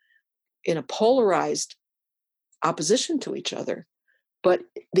a polarized opposition to each other. But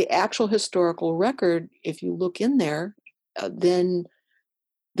the actual historical record, if you look in there, then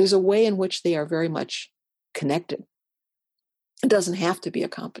there's a way in which they are very much connected. It doesn't have to be a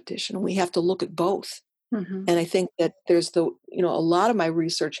competition. We have to look at both. And I think that there's a lot of my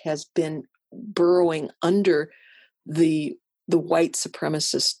research has been burrowing under the white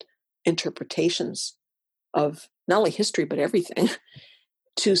supremacist interpretations of not only history, but everything,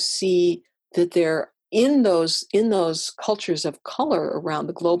 to see that there in those cultures of color around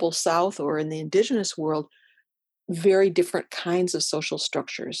the global South or in the indigenous world, very different kinds of social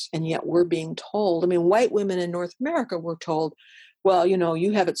structures. And yet we're being told, white women in North America were told, well,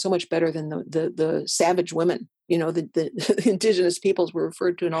 you have it so much better than the savage women. The indigenous peoples were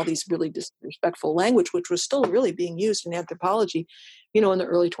referred to in all these really disrespectful language, which was still really being used in anthropology, in the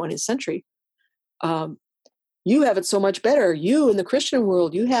early 20th century. You have it so much better. You in the Christian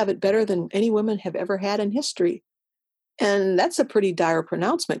world, you have it better than any women have ever had in history. And that's a pretty dire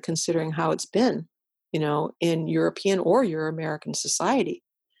pronouncement considering how it's been, in European or Euro-American society,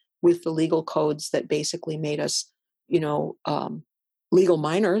 with the legal codes that basically made us, legal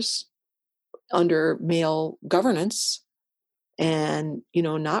minors under male governance, and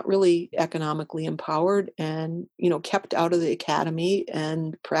not really economically empowered, and kept out of the academy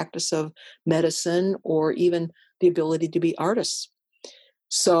and practice of medicine or even the ability to be artists.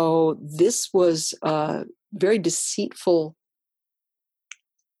 So this was a very deceitful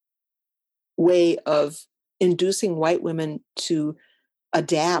way of inducing white women to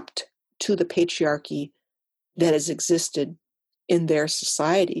adapt to the patriarchy that has existed in their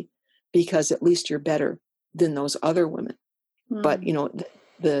society, because at least you're better than those other women. But,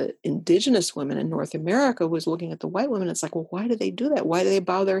 the indigenous women in North America was looking at the white women. It's like, well, why do they do that? Why do they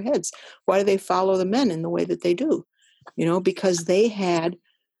bow their heads? Why do they follow the men in the way that they do? Because they had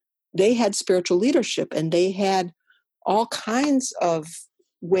spiritual leadership, and they had all kinds of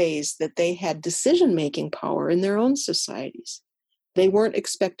ways that they had decision-making power in their own societies. They weren't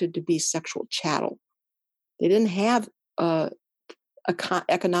expected to be sexual chattel. They didn't have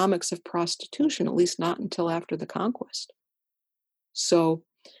economics of prostitution, at least not until after the conquest. So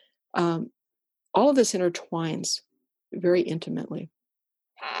All of this intertwines very intimately.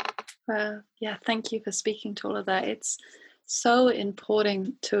 Yeah, thank you for speaking to all of that. It's so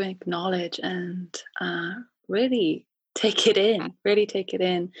important to acknowledge and really take it in,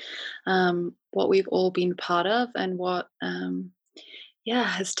 what we've all been part of and what,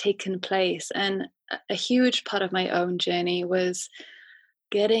 has taken place. And a huge part of my own journey was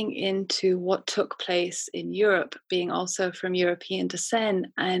getting into what took place in Europe, being also from European descent,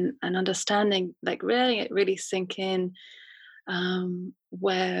 and understanding, like really sink in,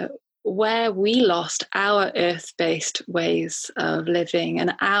 where we lost our earth-based ways of living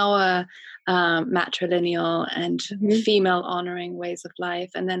and our matrilineal and female honoring ways of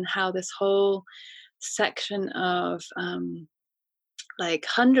life, and then how this whole section of like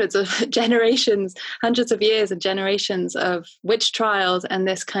hundreds of generations, hundreds of years and generations of witch trials and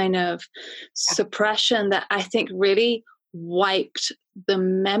this kind of suppression that I think really wiped the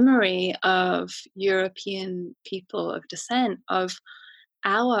memory of European people of descent, of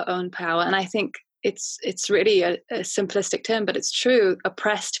our own power. And I think it's really a simplistic term, but it's true.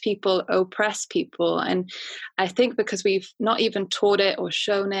 Oppressed people oppress people. And I think because we've not even taught it or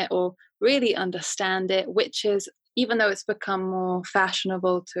shown it or really understand it, witches, even though it's become more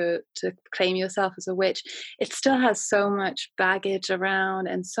fashionable to claim yourself as a witch, it still has so much baggage around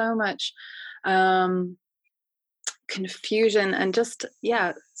and so much confusion and just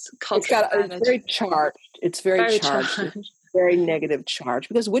cultural it's very charged. It's very charged. It's very negative charge,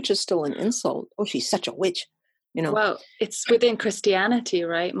 because witch is still an insult. Oh, she's such a witch. Well, it's within Christianity,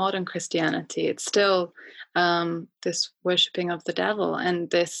 right? Modern Christianity. It's still this worshipping of the devil and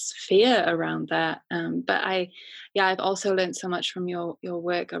this fear around that. But I've also learned so much from your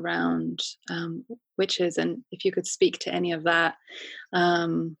work around witches, and if you could speak to any of that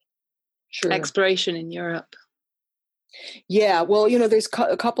exploration in Europe. Yeah, well, there's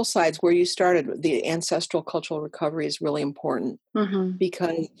a couple sides where you started. The ancestral cultural recovery is really important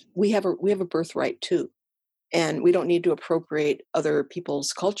because we have a birthright too. And we don't need to appropriate other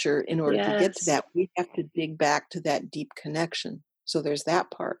people's culture in order to get to that. We have to dig back to that deep connection. So there's that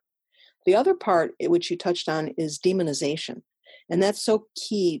part. The other part, which you touched on, is demonization. And that's so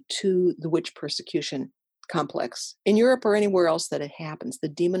key to the witch persecution complex. In Europe or anywhere else that it happens, the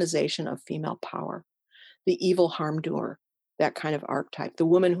demonization of female power, the evil harm doer, that kind of archetype, the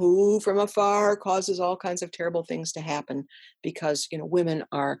woman who from afar causes all kinds of terrible things to happen because, women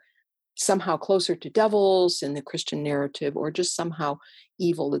are somehow closer to devils in the Christian narrative, or just somehow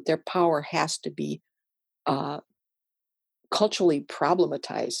evil, that their power has to be culturally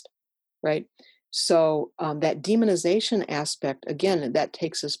problematized, right? So that demonization aspect, again, that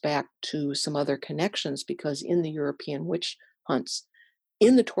takes us back to some other connections, because in the European witch hunts,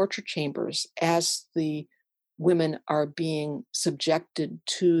 in the torture chambers, as the women are being subjected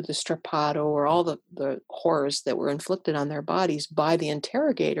to the strappado or all the horrors that were inflicted on their bodies by the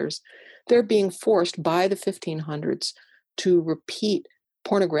interrogators, they're being forced by the 1500s to repeat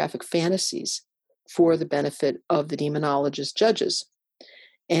pornographic fantasies for the benefit of the demonologist judges.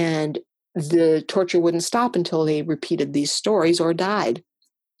 And the torture wouldn't stop until they repeated these stories or died.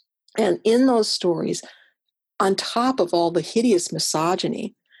 And in those stories, on top of all the hideous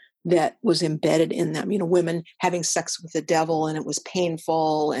misogyny that was embedded in them, women having sex with the devil and it was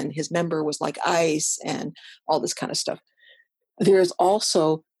painful and his member was like ice and all this kind of stuff, there is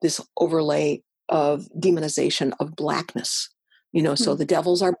also this overlay of demonization of blackness. So the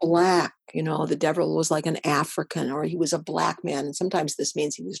devils are black, the devil was like an African, or he was a black man. And sometimes this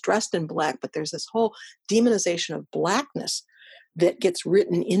means he was dressed in black, but there's this whole demonization of blackness that gets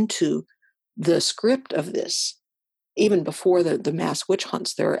written into the script of this. Even before the mass witch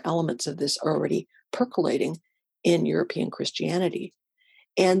hunts, there are elements of this already percolating in European Christianity.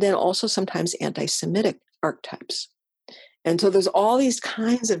 And then also sometimes anti-Semitic archetypes. And so there's all these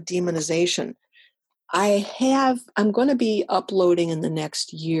kinds of demonization. I'm going to be uploading in the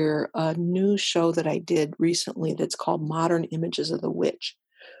next year a new show that I did recently that's called Modern Images of the Witch,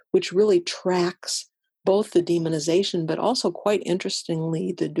 which really tracks both the demonization, but also quite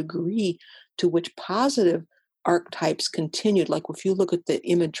interestingly, the degree to which positive archetypes continued. Like if you look at the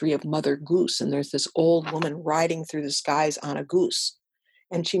imagery of Mother Goose, and there's this old woman riding through the skies on a goose,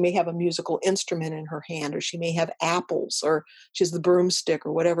 and she may have a musical instrument in her hand, or she may have apples, or she has the broomstick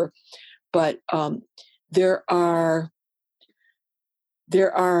or whatever. But there are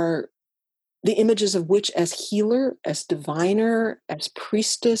the images of witch as healer, as diviner, as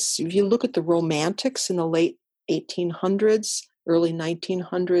priestess. If you look at the Romantics in the late 1800s, early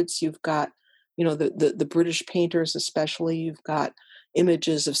 1900s, you've got, the British painters especially, you've got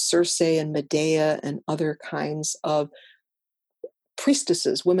images of Circe and Medea and other kinds of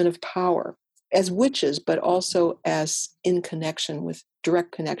priestesses, women of power, as witches, but also as in connection with,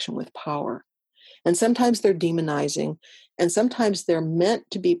 direct connection with power. And sometimes they're demonizing, and sometimes they're meant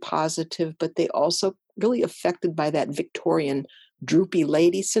to be positive, but they also really affected by that Victorian droopy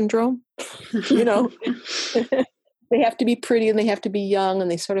lady syndrome. You know, they have to be pretty and they have to be young and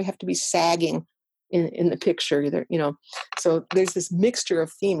they sort of have to be sagging in the picture, either, you know. So there's this mixture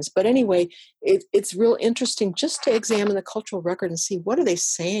of themes. But anyway, it's real interesting just to examine the cultural record and see what are they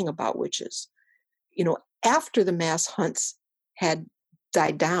saying about witches, you know, after the mass hunts had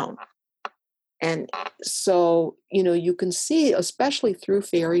died down. And so, you know, you can see, especially through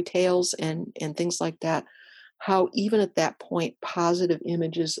fairy tales and things like that, how even at that point, positive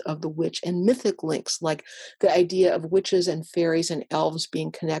images of the witch and mythic links, like the idea of witches and fairies and elves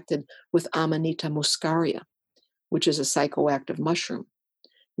being connected with Amanita muscaria, which is a psychoactive mushroom,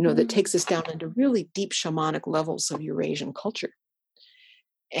 you know, that takes us down into really deep shamanic levels of Eurasian culture.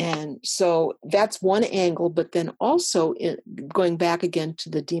 And so that's one angle, but then also going back again to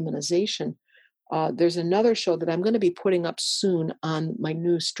the demonization, there's another show that I'm going to be putting up soon on my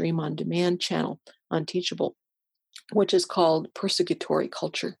new Stream on Demand channel on Teachable, which is called Persecutory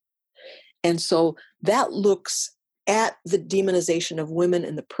Culture. And so that looks at the demonization of women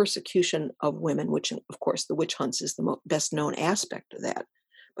and the persecution of women, which of course the witch hunts is the best known aspect of that.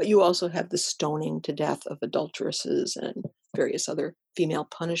 But you also have the stoning to death of adulteresses and various other female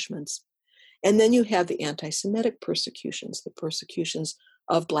punishments. And then you have the anti-Semitic persecutions, the persecutions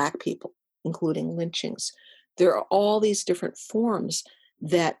of Black people, including lynchings. There are all these different forms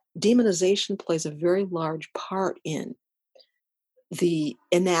that demonization plays a very large part in the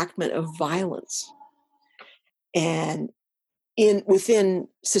enactment of violence and within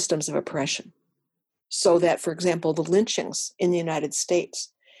systems of oppression. So that, for example, the lynchings in the United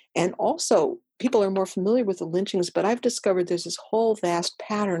States, and also people are more familiar with the lynchings, but I've discovered there's this whole vast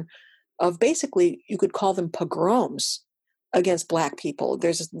pattern of basically, you could call them pogroms against Black people.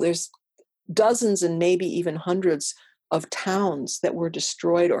 There's dozens and maybe even hundreds of towns that were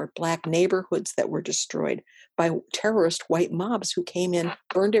destroyed or Black neighborhoods that were destroyed by terrorist white mobs who came in,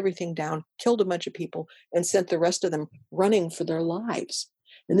 burned everything down, killed a bunch of people, and sent the rest of them running for their lives.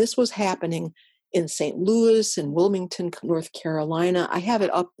 And this was happening in St. Louis and Wilmington, North Carolina. I have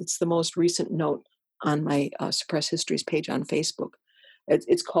it up. It's the most recent note on my Suppressed Histories page on Facebook.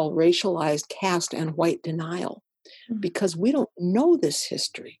 It's called Racialized Caste and White Denial, because we don't know this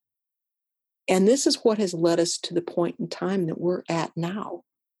history. And this is what has led us to the point in time that we're at now,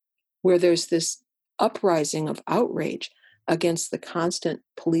 where there's this uprising of outrage against the constant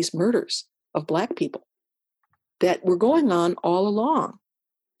police murders of Black people that were going on all along.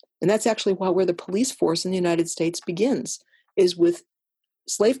 And that's actually where the police force in the United States begins, is with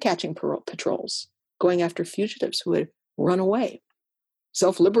slave catching patrols going after fugitives who had run away,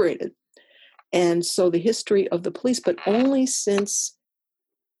 self-liberated. And so the history of the police, but only since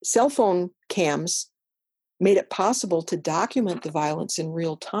cell phone cams made it possible to document the violence in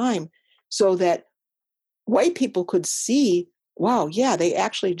real time so that white people could see, wow, yeah, they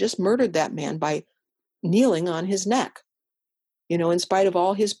actually just murdered that man by kneeling on his neck, you know, in spite of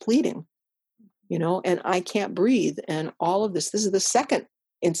all his pleading, you know, and I can't breathe. And all of this is the second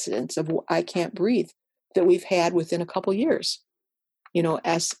incidence of I can't breathe that we've had within a couple years, you know,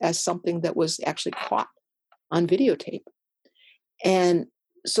 as something that was actually caught on videotape. And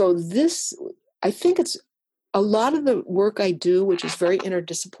so this, I think it's a lot of the work I do, which is very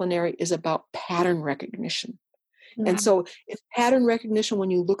interdisciplinary, is about pattern recognition. And so it's pattern recognition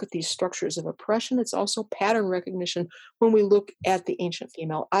when you look at these structures of oppression. It's also pattern recognition when we look at the ancient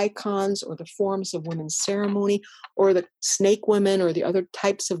female icons or the forms of women's ceremony or the snake women or the other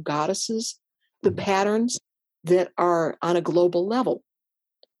types of goddesses, the patterns that are on a global level.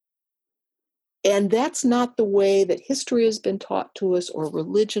 And that's not the way that history has been taught to us or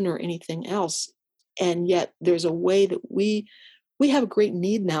religion or anything else. And yet there's a way that we have a great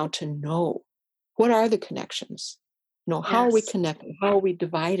need now to know what are the connections. You know, how are we connected? How are we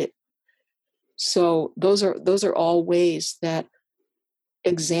divided? So those are all ways that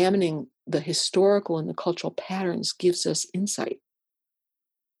examining the historical and the cultural patterns gives us insight.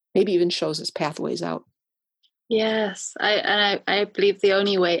 Maybe even shows us pathways out. Yes, I believe the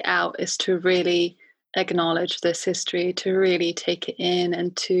only way out is to really acknowledge this history, to really take it in,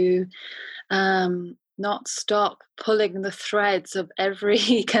 and to not stop pulling the threads of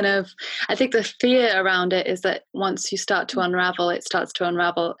every kind of, I think the fear around it is that once you start to unravel, it starts to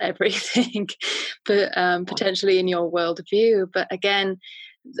unravel everything, but potentially in your worldview. But again,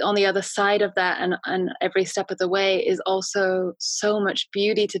 on the other side of that, and every step of the way, is also so much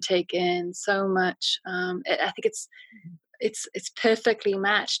beauty to take in, so much. I think it's perfectly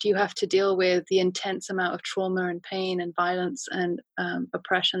matched. You have to deal with the intense amount of trauma and pain and violence and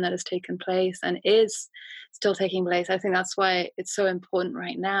oppression that has taken place and is still taking place. I think that's why it's so important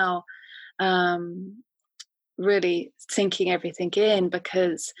right now, really sinking everything in,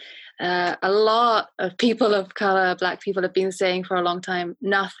 because a lot of people of color, Black people, have been saying for a long time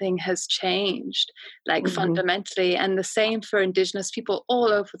nothing has changed, like fundamentally. And the same for Indigenous people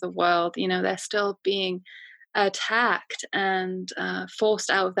all over the world. They're still being attacked and forced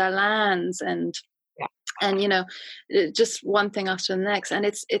out of their lands, and just one thing after the next. And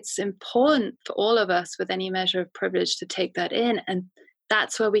it's important for all of us with any measure of privilege to take that in, and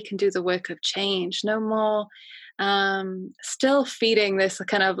that's where we can do the work of change. No more still feeding this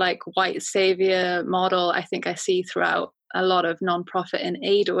kind of like white savior model. I think I see throughout a lot of nonprofit and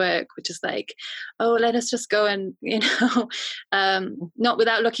aid work, which is like, oh, let us just go and, not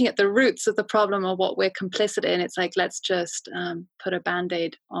without looking at the roots of the problem or what we're complicit in. It's like, let's just put a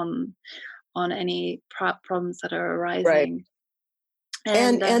Band-Aid on any problems that are arising. Right.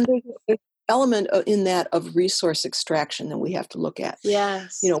 And there's an element in that of resource extraction that we have to look at.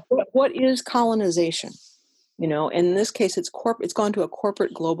 Yes. What is colonization? In this case, it's gone to a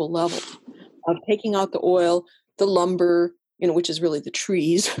corporate global level of taking out the oil, the lumber, which is really the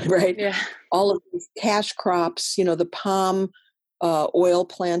trees, right? Yeah. All of these cash crops, the palm oil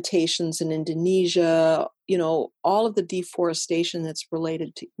plantations in Indonesia, all of the deforestation that's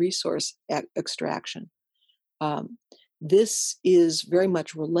related to resource extraction. This is very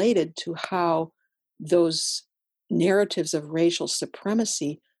much related to how those narratives of racial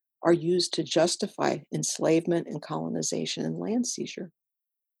supremacy are used to justify enslavement and colonization and land seizure.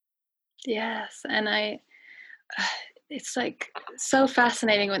 Yes, and it's like so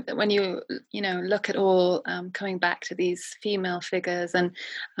fascinating when you look at all coming back to these female figures and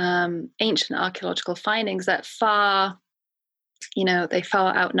ancient archaeological findings that they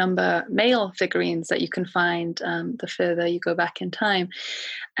far outnumber male figurines that you can find the further you go back in time.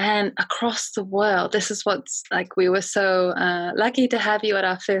 And across the world, this is what's like, we were so lucky to have you at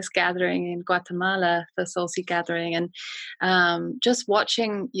our first gathering in Guatemala, the Solsi gathering, and just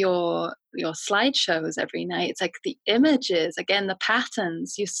watching your slideshows every night. It's like the images, again, the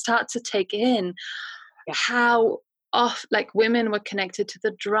patterns, you start to take in how like women were connected to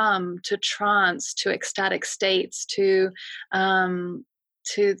the drum, to trance, to ecstatic states, to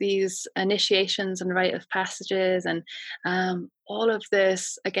these initiations and rite of passages, and all of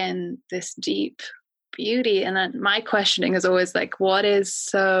this, again, this deep beauty. And then my questioning is always like, what is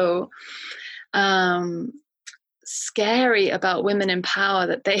so scary about women in power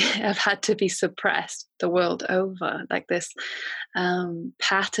that they have had to be suppressed the world over? Like this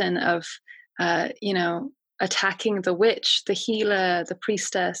pattern of attacking the witch, the healer, the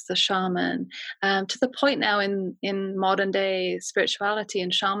priestess, the shaman, to the point now in modern day spirituality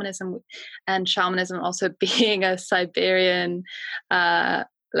and shamanism also being a Siberian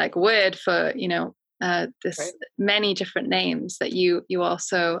like word for this right. Many different names that you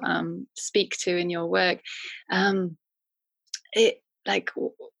also speak to in your work. It like,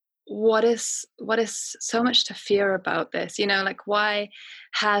 what is so much to fear about this? Like, why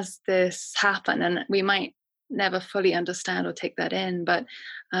has this happened? And we might never fully understand or take that in, but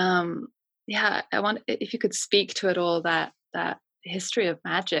I want, if you could speak to it all, that history of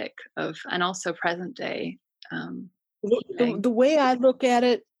magic and also present day. The way I look at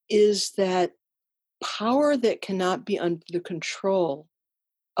it is that power that cannot be under the control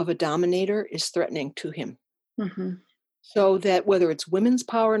of a dominator is threatening to him. Mm-hmm. So that whether it's women's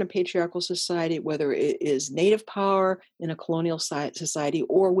power in a patriarchal society, whether it is native power in a colonial society,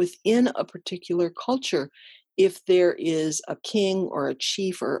 or within a particular culture, if there is a king or a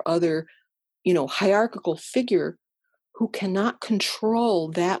chief or other, hierarchical figure who cannot control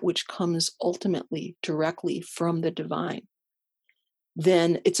that which comes ultimately directly from the divine,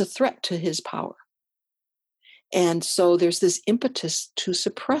 then it's a threat to his power. And so there's this impetus to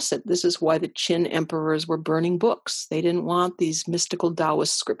suppress it. This is why the Qin emperors were burning books. They didn't want these mystical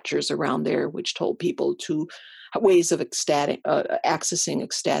Taoist scriptures around there, which told people ways of accessing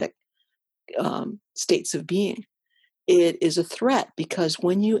ecstatic states of being. It is a threat because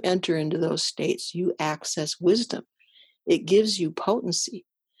when you enter into those states, you access wisdom. It gives you potency.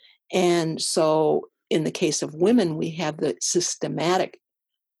 And so in the case of women, we have the systematic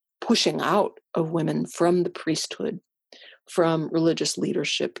pushing out of women from the priesthood, from religious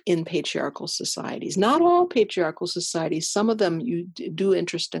leadership in patriarchal societies. Not all patriarchal societies. Some of them you do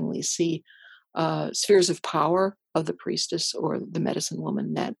interestingly see spheres of power of the priestess or the medicine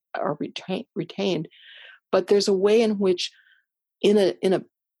woman that are retained. But there's a way in which in a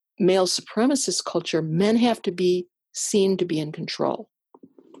male supremacist culture, men have to be seen to be in control.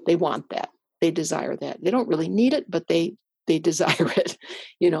 They want that. They desire that. They don't really need it, but they desire it,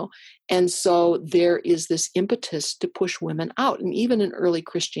 And so there is this impetus to push women out. And even in early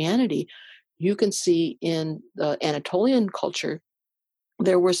Christianity, you can see in the Anatolian culture,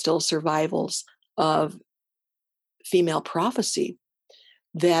 there were still survivals of female prophecy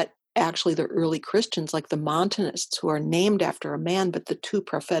that actually the early Christians, like the Montanists, who are named after a man, but the two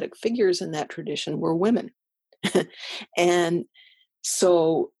prophetic figures in that tradition were women. And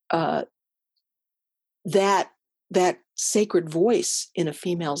so that sacred voice in a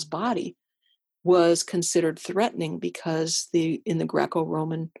female's body was considered threatening because in the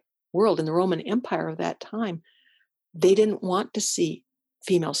Greco-Roman world, in the Roman Empire of that time, they didn't want to see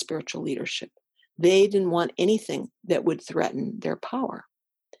female spiritual leadership. They didn't want anything that would threaten their power.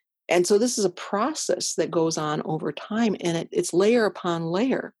 And so this is a process that goes on over time, and it's layer upon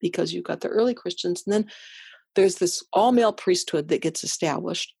layer, because you've got the early Christians, and then there's this all-male priesthood that gets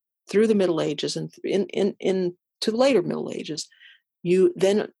established through the Middle Ages and into the later Middle Ages. You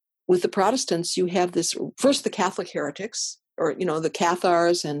then, with the Protestants, you have this, first the Catholic heretics, or the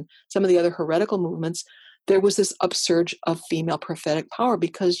Cathars and some of the other heretical movements. There was this upsurge of female prophetic power,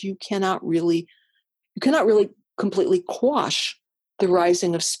 because you cannot really completely quash the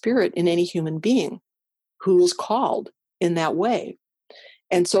rising of spirit in any human being who is called in that way.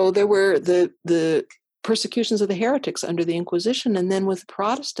 And so there were the persecutions of the heretics under the Inquisition. And then with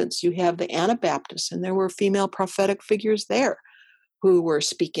Protestants, you have the Anabaptists, and there were female prophetic figures there who were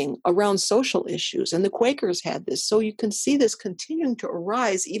speaking around social issues. And the Quakers had this. So you can see this continuing to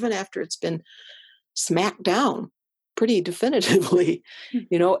arise even after it's been smacked down pretty definitively,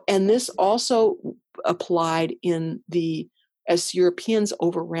 and this also applied as Europeans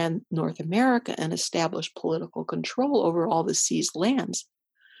overran North America and established political control over all the seized lands.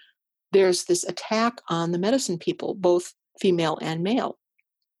 There's this attack on the medicine people, both female and male,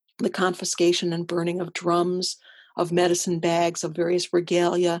 the confiscation and burning of drums, of medicine bags, of various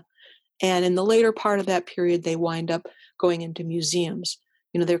regalia. And in the later part of that period, they wind up going into museums.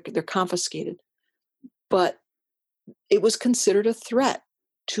 They're confiscated. But it was considered a threat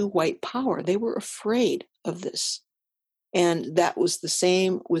to white power. They were afraid of this. And that was the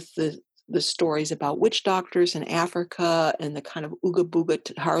same with the stories about witch doctors in Africa and the kind of Ooga Booga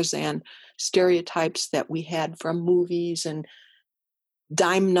Tarzan stereotypes that we had from movies and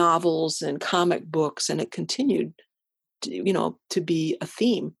dime novels and comic books. And it continued to be a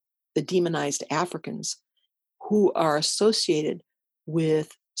theme, the demonized Africans who are associated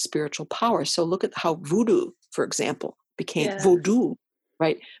with spiritual power. So look at how voodoo, for example, voodoo,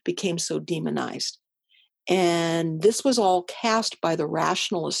 right, became so demonized. And this was all cast by the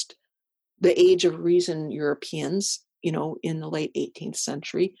rationalist, the Age of Reason Europeans, in the late 18th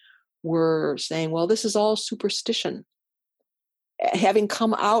century, were saying, well, this is all superstition. Having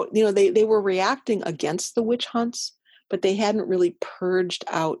come out, they were reacting against the witch hunts, but they hadn't really purged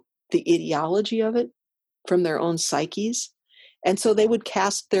out the ideology of it from their own psyches. And so they would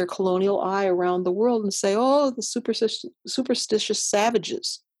cast their colonial eye around the world and say, oh, the superstitious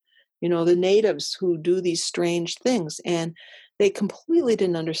savages, the natives who do these strange things. And they completely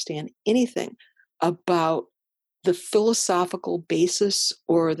didn't understand anything about the philosophical basis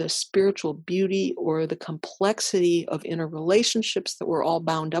or the spiritual beauty or the complexity of interrelationships that were all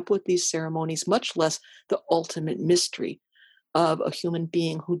bound up with these ceremonies, much less the ultimate mystery of a human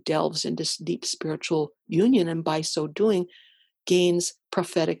being who delves into deep spiritual union and by so doing gains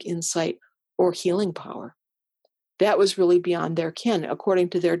prophetic insight or healing power. That was really beyond their ken. According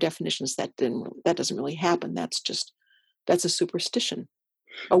to their definitions, that doesn't really happen. That's a superstition.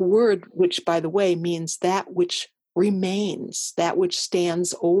 A word which, by the way, means that which remains, that which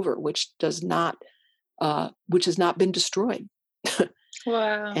stands over, which has not been destroyed.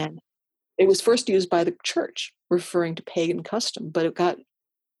 Wow. And it was first used by the church, referring to pagan custom, but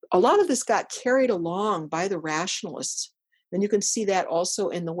a lot of this got carried along by the rationalists. And you can see that also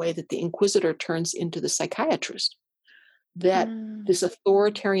in the way that the inquisitor turns into the psychiatrist. That this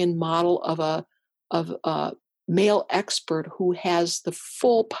authoritarian model of a male expert who has the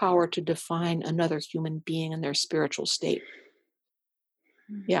full power to define another human being and their spiritual state.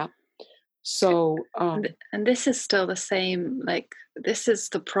 Yeah. So, and this is still the same. Like, this is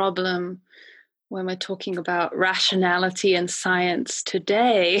the problem when we're talking about rationality and science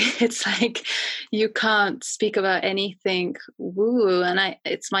today. It's like you can't speak about anything woo. And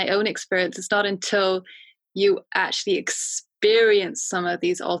it's my own experience. It's not until you actually experience some of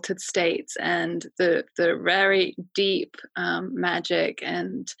these altered states and the very deep magic,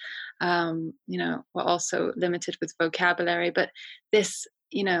 and we're also limited with vocabulary, but this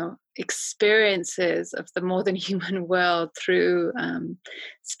experiences of the more than human world through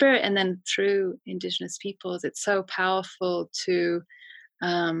spirit and then through Indigenous peoples. It's so powerful to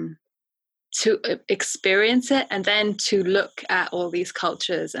experience it and then to look at all these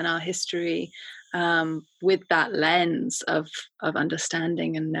cultures and our history with that lens of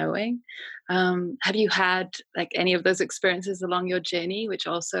understanding and knowing. Have you had like any of those experiences along your journey which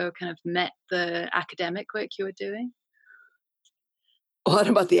also kind of met the academic work you were doing? A lot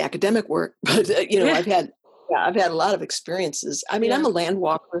about the academic work, but I've had a lot of experiences. I mean, I'm a land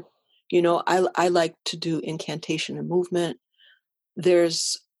walker. I like to do incantation and movement.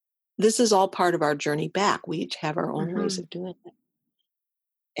 This is all part of our journey back. We each have our own ways of doing it.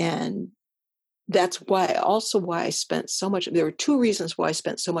 And that's why I spent so much, there were two reasons why I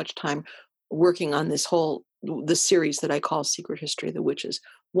spent so much time working on the series that I call Secret History of the Witches.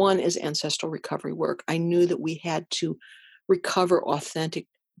 One is ancestral recovery work. I knew that we had to recover authentic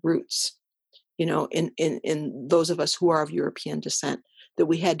roots, in those of us who are of European descent, that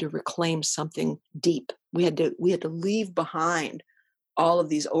we had to reclaim something deep. We had to leave behind all of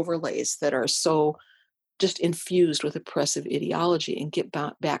these overlays that are so just infused with oppressive ideology and get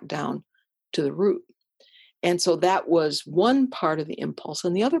back down to the root. And so that was one part of the impulse.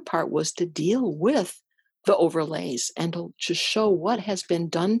 And the other part was to deal with the overlays and to show what has been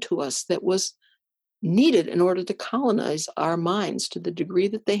done to us that was needed in order to colonize our minds to the degree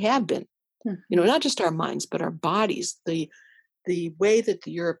that they have been. Not just our minds, but our bodies. The way that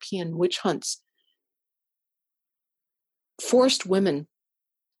the European witch hunts forced women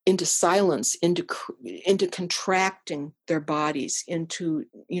into silence, into contracting their bodies, into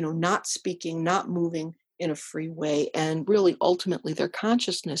not speaking, not moving in a free way, and really ultimately their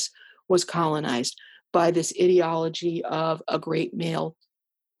consciousness was colonized by this ideology of a great male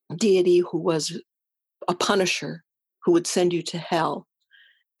deity who was a punisher, who would send you to hell,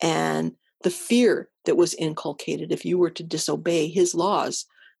 and the fear that was inculcated if you were to disobey his laws,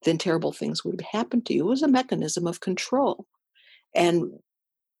 then terrible things would happen to you. It was a mechanism of control. And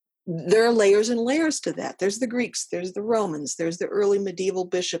there are layers and layers to that. There's the Greeks, there's the Romans, there's the early medieval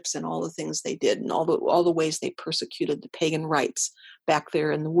bishops and all the things they did and all the ways they persecuted the pagan rites back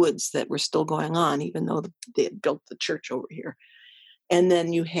there in the woods that were still going on, even though they had built the church over here. And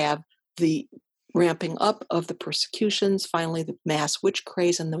then you have the ramping up of the persecutions, finally the mass witch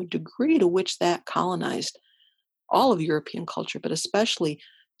craze, and the degree to which that colonized all of European culture, but especially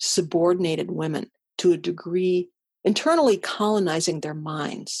subordinated women to a degree, internally colonizing their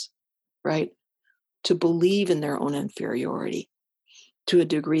minds, right? To believe in their own inferiority to a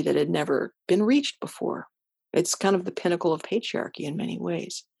degree that had never been reached before. It's kind of the pinnacle of patriarchy in many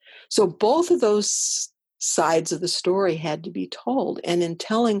ways. So both of those sides of the story had to be told. And in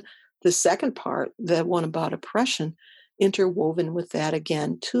telling the second part, the one about oppression, interwoven with that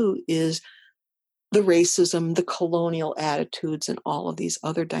again, too, is the racism, the colonial attitudes, and all of these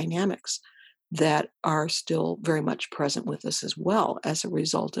other dynamics that are still very much present with us as well as a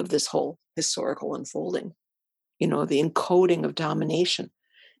result of this whole historical unfolding, the encoding of domination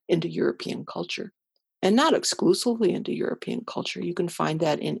into European culture. And not exclusively into European culture. You can find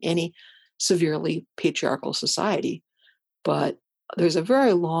that in any severely patriarchal society, but there's a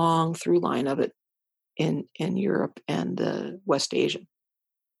very long through line of it in Europe and West Asia.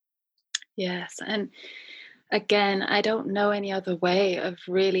 Yes, and again, I don't know any other way of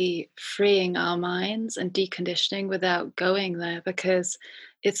really freeing our minds and deconditioning without going there, because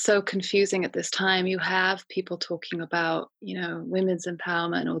it's so confusing at this time. You have people talking about, women's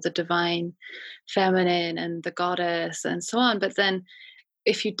empowerment or the divine feminine and the goddess and so on. But then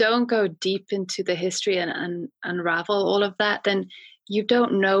if you don't go deep into the history and unravel all of that, then you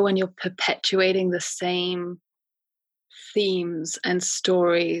don't know when you're perpetuating the same themes and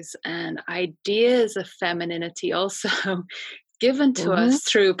stories and ideas of femininity also given to us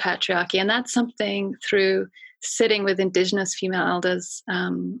through patriarchy. And that's something through sitting with Indigenous female elders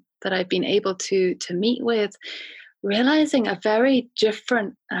that I've been able to meet with, realizing a very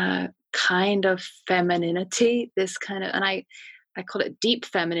different kind of femininity, this kind of, and I call it deep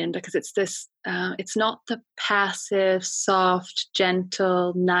feminine because it's this, it's not the passive, soft,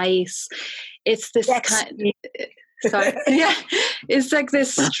 gentle, nice. It's this kind. Sorry. Yeah, it's like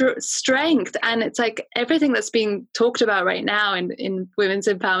this strength, and it's like everything that's being talked about right now in women's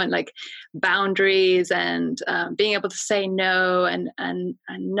empowerment, like boundaries and being able to say no, and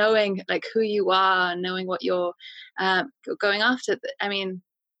knowing like who you are, and knowing what you're going after. I mean,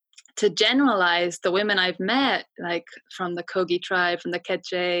 to generalize the women I've met, like from the Kogi tribe, from the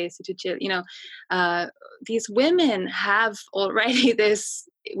Keche, Situchil, these women have already this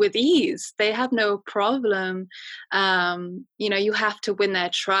with ease. They have no problem. You have to win their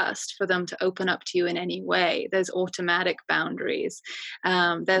trust for them to open up to you in any way. There's automatic boundaries.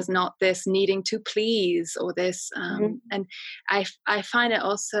 There's not this needing to please or this. And I find it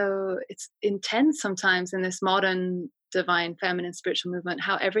also, it's intense sometimes in this modern divine feminine spiritual movement,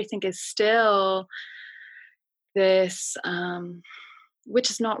 how everything is still this,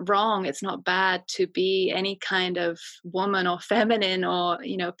 which is not wrong. It's not bad to be any kind of woman or feminine or,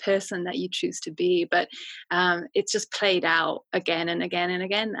 person that you choose to be. But it's just played out again and again and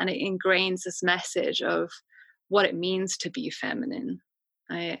again. And it ingrains this message of what it means to be feminine.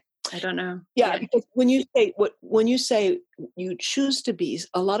 I don't know. Yeah, because when you say you choose to be,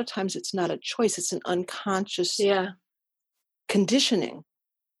 a lot of times it's not a choice. It's an unconscious conditioning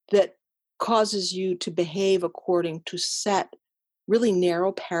that causes you to behave according to set really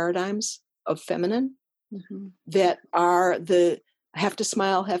narrow paradigms of feminine that are have to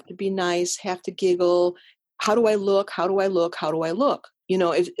smile, have to be nice, have to giggle. How do I look? How do I look? How do I look?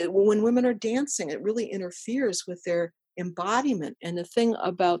 When women are dancing, it really interferes with their embodiment. And the thing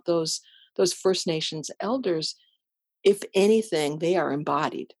about those First Nations elders, if anything, they are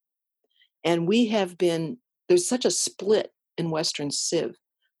embodied. And there's such a split in Western Civ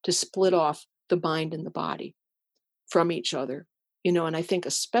to split off the mind and the body from each other. And I think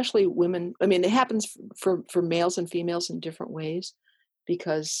especially women, it happens for males and females in different ways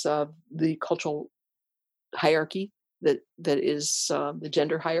because of the cultural hierarchy that is the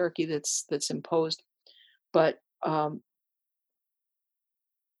gender hierarchy that's imposed. But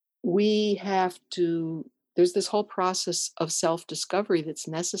there's this whole process of self-discovery that's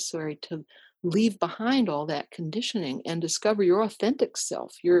necessary to leave behind all that conditioning and discover your authentic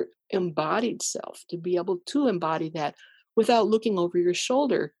self, your embodied self, to be able to embody that without looking over your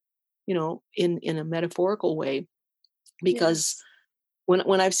shoulder, in a metaphorical way. Because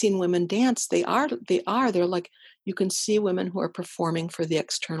when I've seen women dance, they're like, you can see women who are performing for the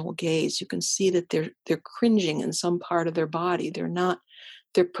external gaze. You can see that they're cringing in some part of their body.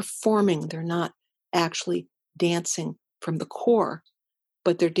 They're performing. They're not actually dancing from the core,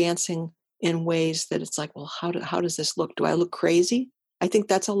 but they're dancing in ways that it's like, well, how does this look? Do I look crazy? I think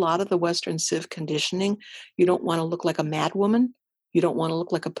that's a lot of the Western Civ conditioning. You don't want to look like a mad woman. You don't want to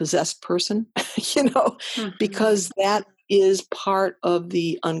look like a possessed person, because that is part of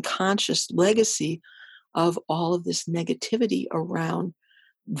the unconscious legacy of all of this negativity around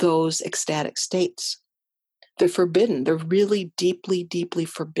those ecstatic states. They're forbidden. They're really deeply, deeply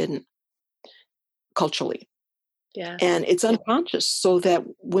forbidden culturally. Yeah. And it's unconscious, so that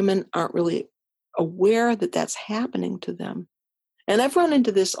women aren't really aware that that's happening to them. And I've run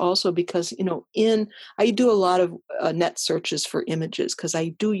into this also because, I do a lot of net searches for images because I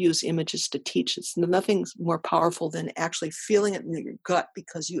do use images to teach. It's nothing's more powerful than actually feeling it in your gut,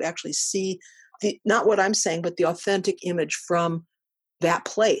 because you actually see not what I'm saying, but the authentic image from that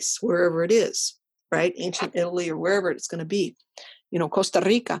place, wherever it is, right? Ancient Italy or wherever it's going to be, Costa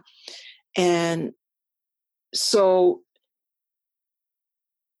Rica. And so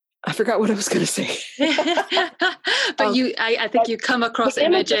I forgot what I was going to say. But I think you come across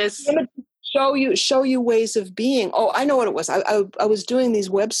images. Show you ways of being. Oh, I know what it was. I was doing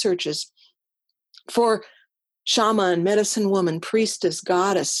these web searches for shaman, medicine woman, priestess,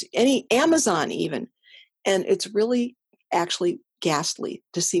 goddess, any Amazon even. And it's really actually ghastly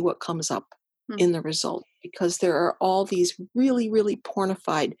to see what comes up in the result, because there are all these really, really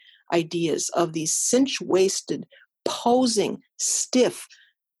pornified ideas of these cinch-waisted, posing, stiff,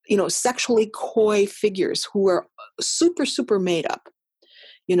 sexually coy figures who are super, super made up.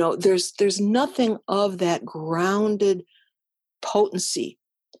 There's nothing of that grounded potency,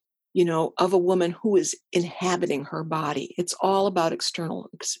 of a woman who is inhabiting her body. It's all about external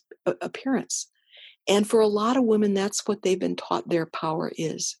appearance. And for a lot of women, that's what they've been taught their power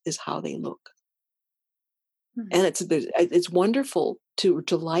is how they look. And it's wonderful to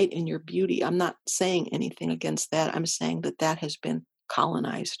delight in your beauty. I'm not saying anything against that. I'm saying that has been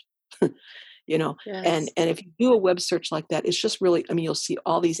colonized, Yes. And if you do a web search like that, it's just really, you'll see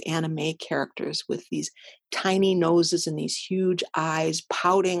all these anime characters with these tiny noses and these huge eyes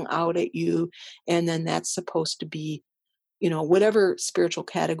pouting out at you. And then that's supposed to be, whatever spiritual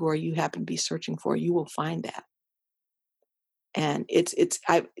category you happen to be searching for, you will find that. And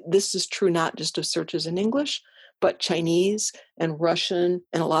this is true not just of searches in English, but Chinese and Russian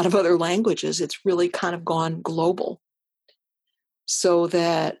and a lot of other languages. It's really kind of gone global, so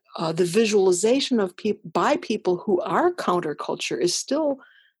that the visualization of by people who are counterculture is still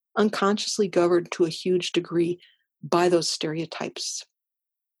unconsciously governed to a huge degree by those stereotypes.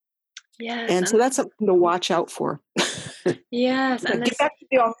 Yes, and so that's something to watch out for. Yes, and Get back to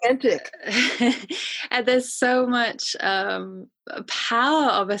the authentic. and there's so much power,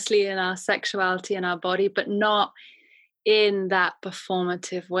 obviously, in our sexuality and our body, but not in that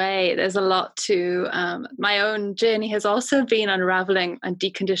performative way. There's a lot to my own journey has also been unraveling and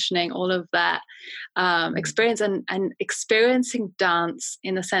deconditioning all of that experience and experiencing dance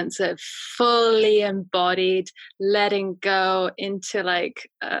in the sense of fully embodied, letting go into like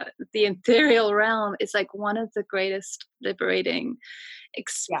the ethereal realm is like one of the greatest liberating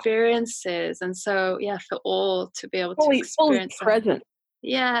experiences. And so for all to be able to experience fully present.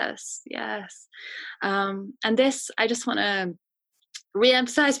 Yes. And this, I just want to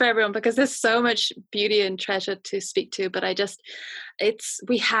re-emphasize for everyone, because there's so much beauty and treasure to speak to, but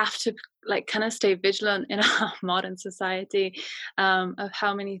we have to like kind of stay vigilant in our modern society of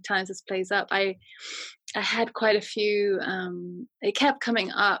how many times this plays up. I had quite a few, it kept coming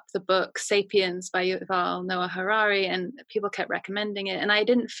up, the book Sapiens by Yuval Noah Harari, and people kept recommending it, and I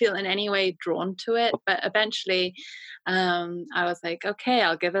didn't feel in any way drawn to it, but eventually I was like, okay,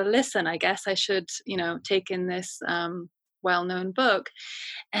 I'll give it a listen. I guess I should, take in this well-known book.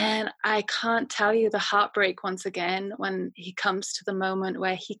 And I can't tell you the heartbreak once again when he comes to the moment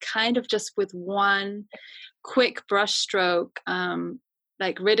where he kind of just with one quick brushstroke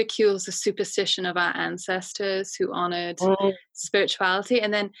like ridicules the superstition of our ancestors who honored spirituality,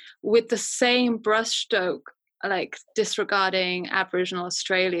 and then with the same brushstroke like disregarding Aboriginal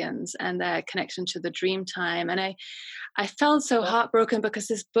Australians and their connection to the dream time. And I felt so heartbroken because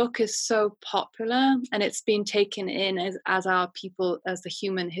this book is so popular and it's been taken in as our people, as the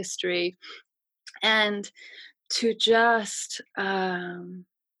human history. And to just,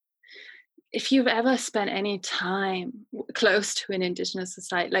 if you've ever spent any time close to an Indigenous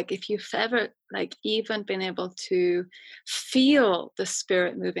society, like if you've ever like even been able to feel the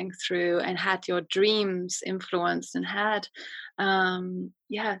spirit moving through and had your dreams influenced and had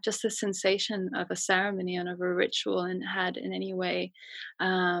just the sensation of a ceremony and of a ritual, and had in any way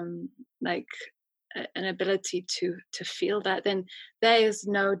like an ability to feel that, then there is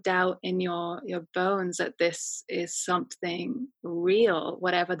no doubt in your bones that this is something real,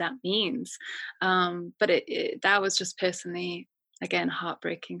 whatever that means. But that was just personally, again,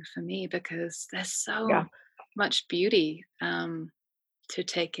 heartbreaking for me, because there's so much beauty to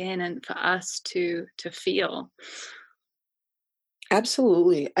take in and for us to feel.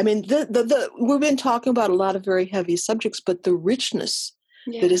 Absolutely. I mean, we've been talking about a lot of very heavy subjects, but the richness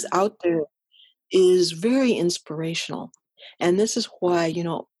that is out there is very inspirational. And this is why,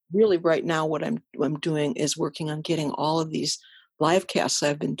 really right now what I'm doing is working on getting all of these live casts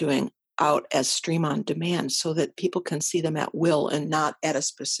I've been doing out as stream on demand so that people can see them at will and not at a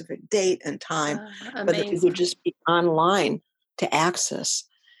specific date and time, but that they would just be online to access,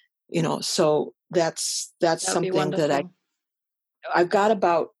 so that's something that I've got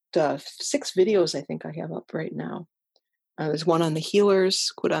about 6 videos I think I have up right now. There's one on the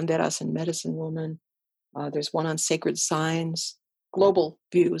healers, curanderas and medicine woman. There's one on sacred signs, global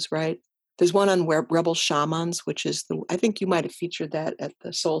views, right? There's one on rebel shamans, which is I think you might have featured that at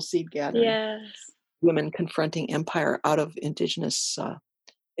the Soul Seed Gathering. Yes. Women confronting empire out of indigenous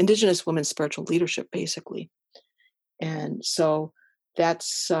women's spiritual leadership, basically. And so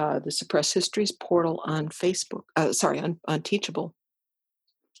that's the Suppressed Histories portal on Facebook. On Teachable.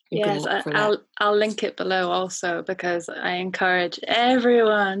 Yes, I'll link it below also, because I encourage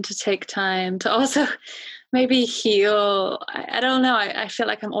everyone to take time to also maybe heal. I don't know. I feel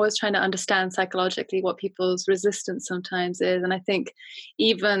like I'm always trying to understand psychologically what people's resistance sometimes is. And I think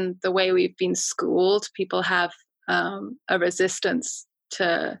even the way we've been schooled, people have a resistance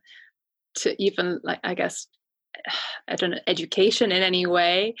to even, like, I guess, I don't know, education in any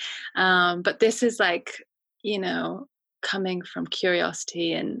way. But this is like, coming from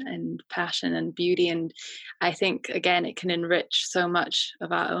curiosity and passion and beauty, and I think again it can enrich so much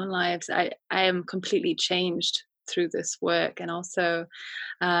of our own lives. I am completely changed through this work, and also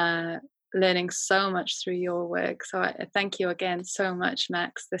learning so much through your work. So I thank you again so much,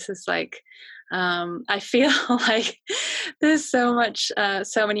 Max. This is like I feel like there's so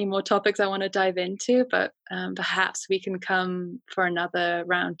many more topics I want to dive into, but perhaps we can come for another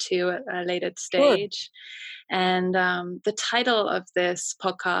round 2 at a later stage. Sure. And the title of this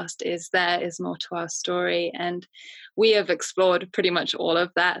podcast is There Is More to Our Story. And we have explored pretty much all of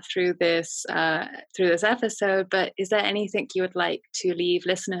that through this episode. But is there anything you would like to leave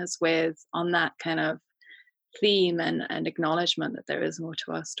listeners with on that kind of theme and acknowledgement that there is more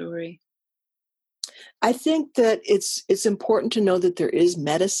to our story? I think that it's important to know that there is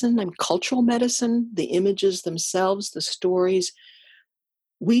medicine and cultural medicine, the images themselves, the stories.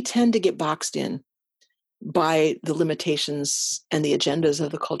 We tend to get boxed in. by the limitations and the agendas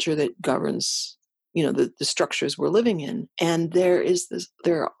of the culture that governs, the structures we're living in. And there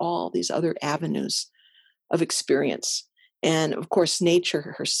are all these other avenues of experience. And of course,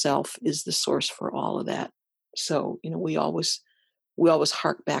 nature herself is the source for all of that. So, we always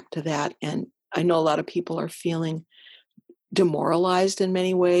hark back to that. And I know a lot of people are feeling demoralized in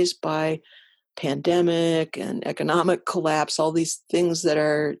many ways by pandemic and economic collapse, all these things that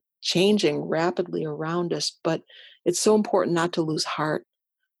are changing rapidly around us. But it's so important not to lose heart,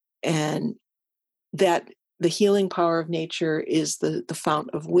 and that the healing power of nature is the fount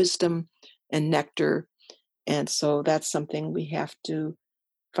of wisdom and nectar. And so that's something we have to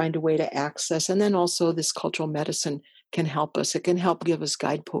find a way to access. And then also this cultural medicine can help us. It can help give us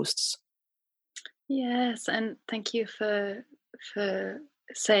guideposts. Yes, and thank you for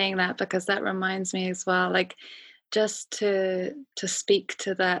saying that, because that reminds me as well, like, just to speak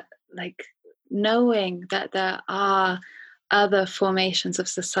to that, like, knowing that there are other formations of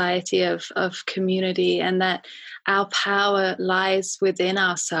society, of community, and that our power lies within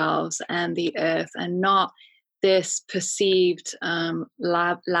ourselves and the earth, and not this perceived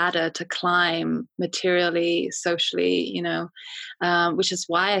ladder to climb materially, socially, which is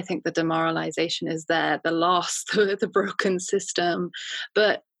why I think the demoralization is there, the loss, the broken system.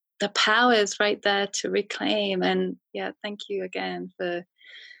 But the power is right there to reclaim. And yeah, thank you again for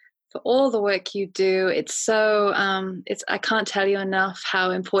all the work you do. It's so I can't tell you enough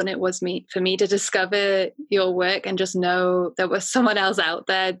how important it was for me to discover your work and just know there was someone else out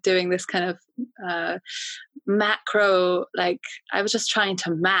there doing this kind of macro, like, I was just trying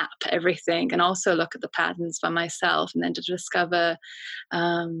to map everything and also look at the patterns for myself, and then to discover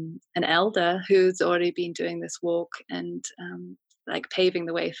an elder who's already been doing this walk and like paving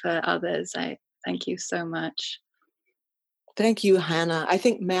the way for others. I thank you so much. Thank you, Hannah. I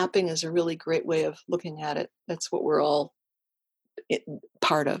think mapping is a really great way of looking at it. That's what we're all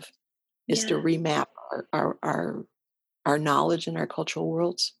part of, is to remap our knowledge and our cultural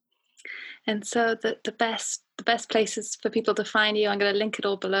worlds. And so the best places for people to find you, I'm going to link it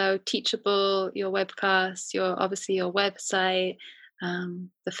all below. Teachable, your webcast, your website,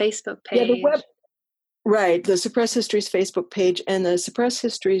 the Facebook page. Yeah, right, the Suppressed Histories Facebook page and the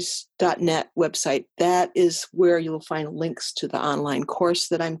suppressedhistories.net website. That is where you'll find links to the online course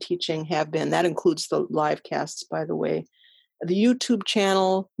that I'm teaching, have been. That includes the live casts, by the way. The YouTube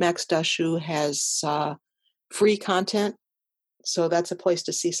channel, Max Dashu, has free content. So that's a place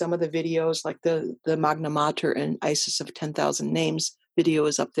to see some of the videos, like the Magna Mater and Isis of 10,000 Names video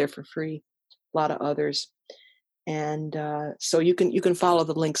is up there for free. A lot of others. And so you can follow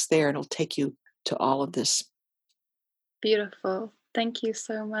the links there, and it'll take you to all of this. Beautiful. Thank you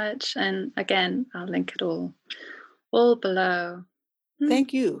so much. And again, I'll link it all below.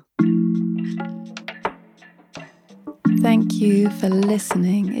 Thank you. Thank you for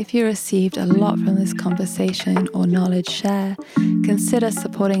listening. If you received a lot from this conversation or knowledge share, consider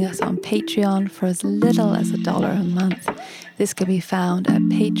supporting us on Patreon for as little as $1 a month. This can be found at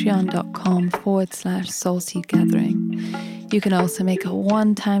patreon.com/soulseedgathering. You can also make a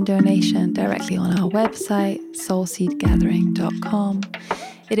one-time donation directly on our website, soulseedgathering.com.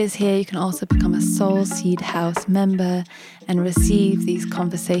 It is here you can also become a Soul Seed House member and receive these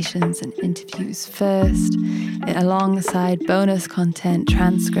conversations and interviews first, alongside bonus content,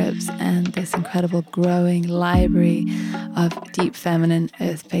 transcripts, and this incredible growing library of deep feminine,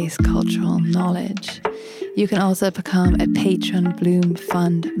 earth-based cultural knowledge. You can also become a Patreon Bloom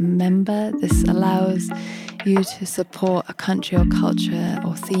Fund member. This allows you to support a country or culture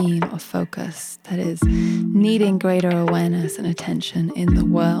or theme or focus that is needing greater awareness and attention in the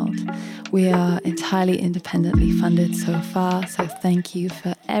world. We are entirely independently funded so far, so thank you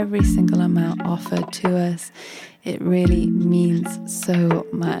for every single amount offered to us. It really means so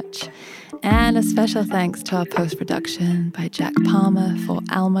much. And a special thanks to our post-production by Jack Palmer for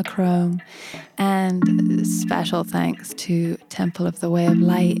Alma Chrome. And special thanks to Temple of the Way of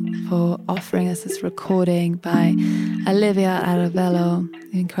Light for offering us this recording by Olivia Aravello,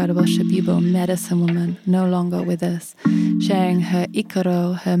 the incredible Shipibo medicine woman, no longer with us, sharing her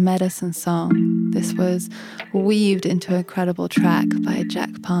Ikaro, her medicine song. This was weaved into an incredible track by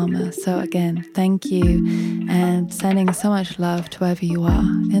Jack Palmer. So again, thank you, and sending so much love to wherever you are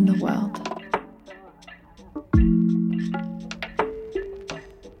in the world.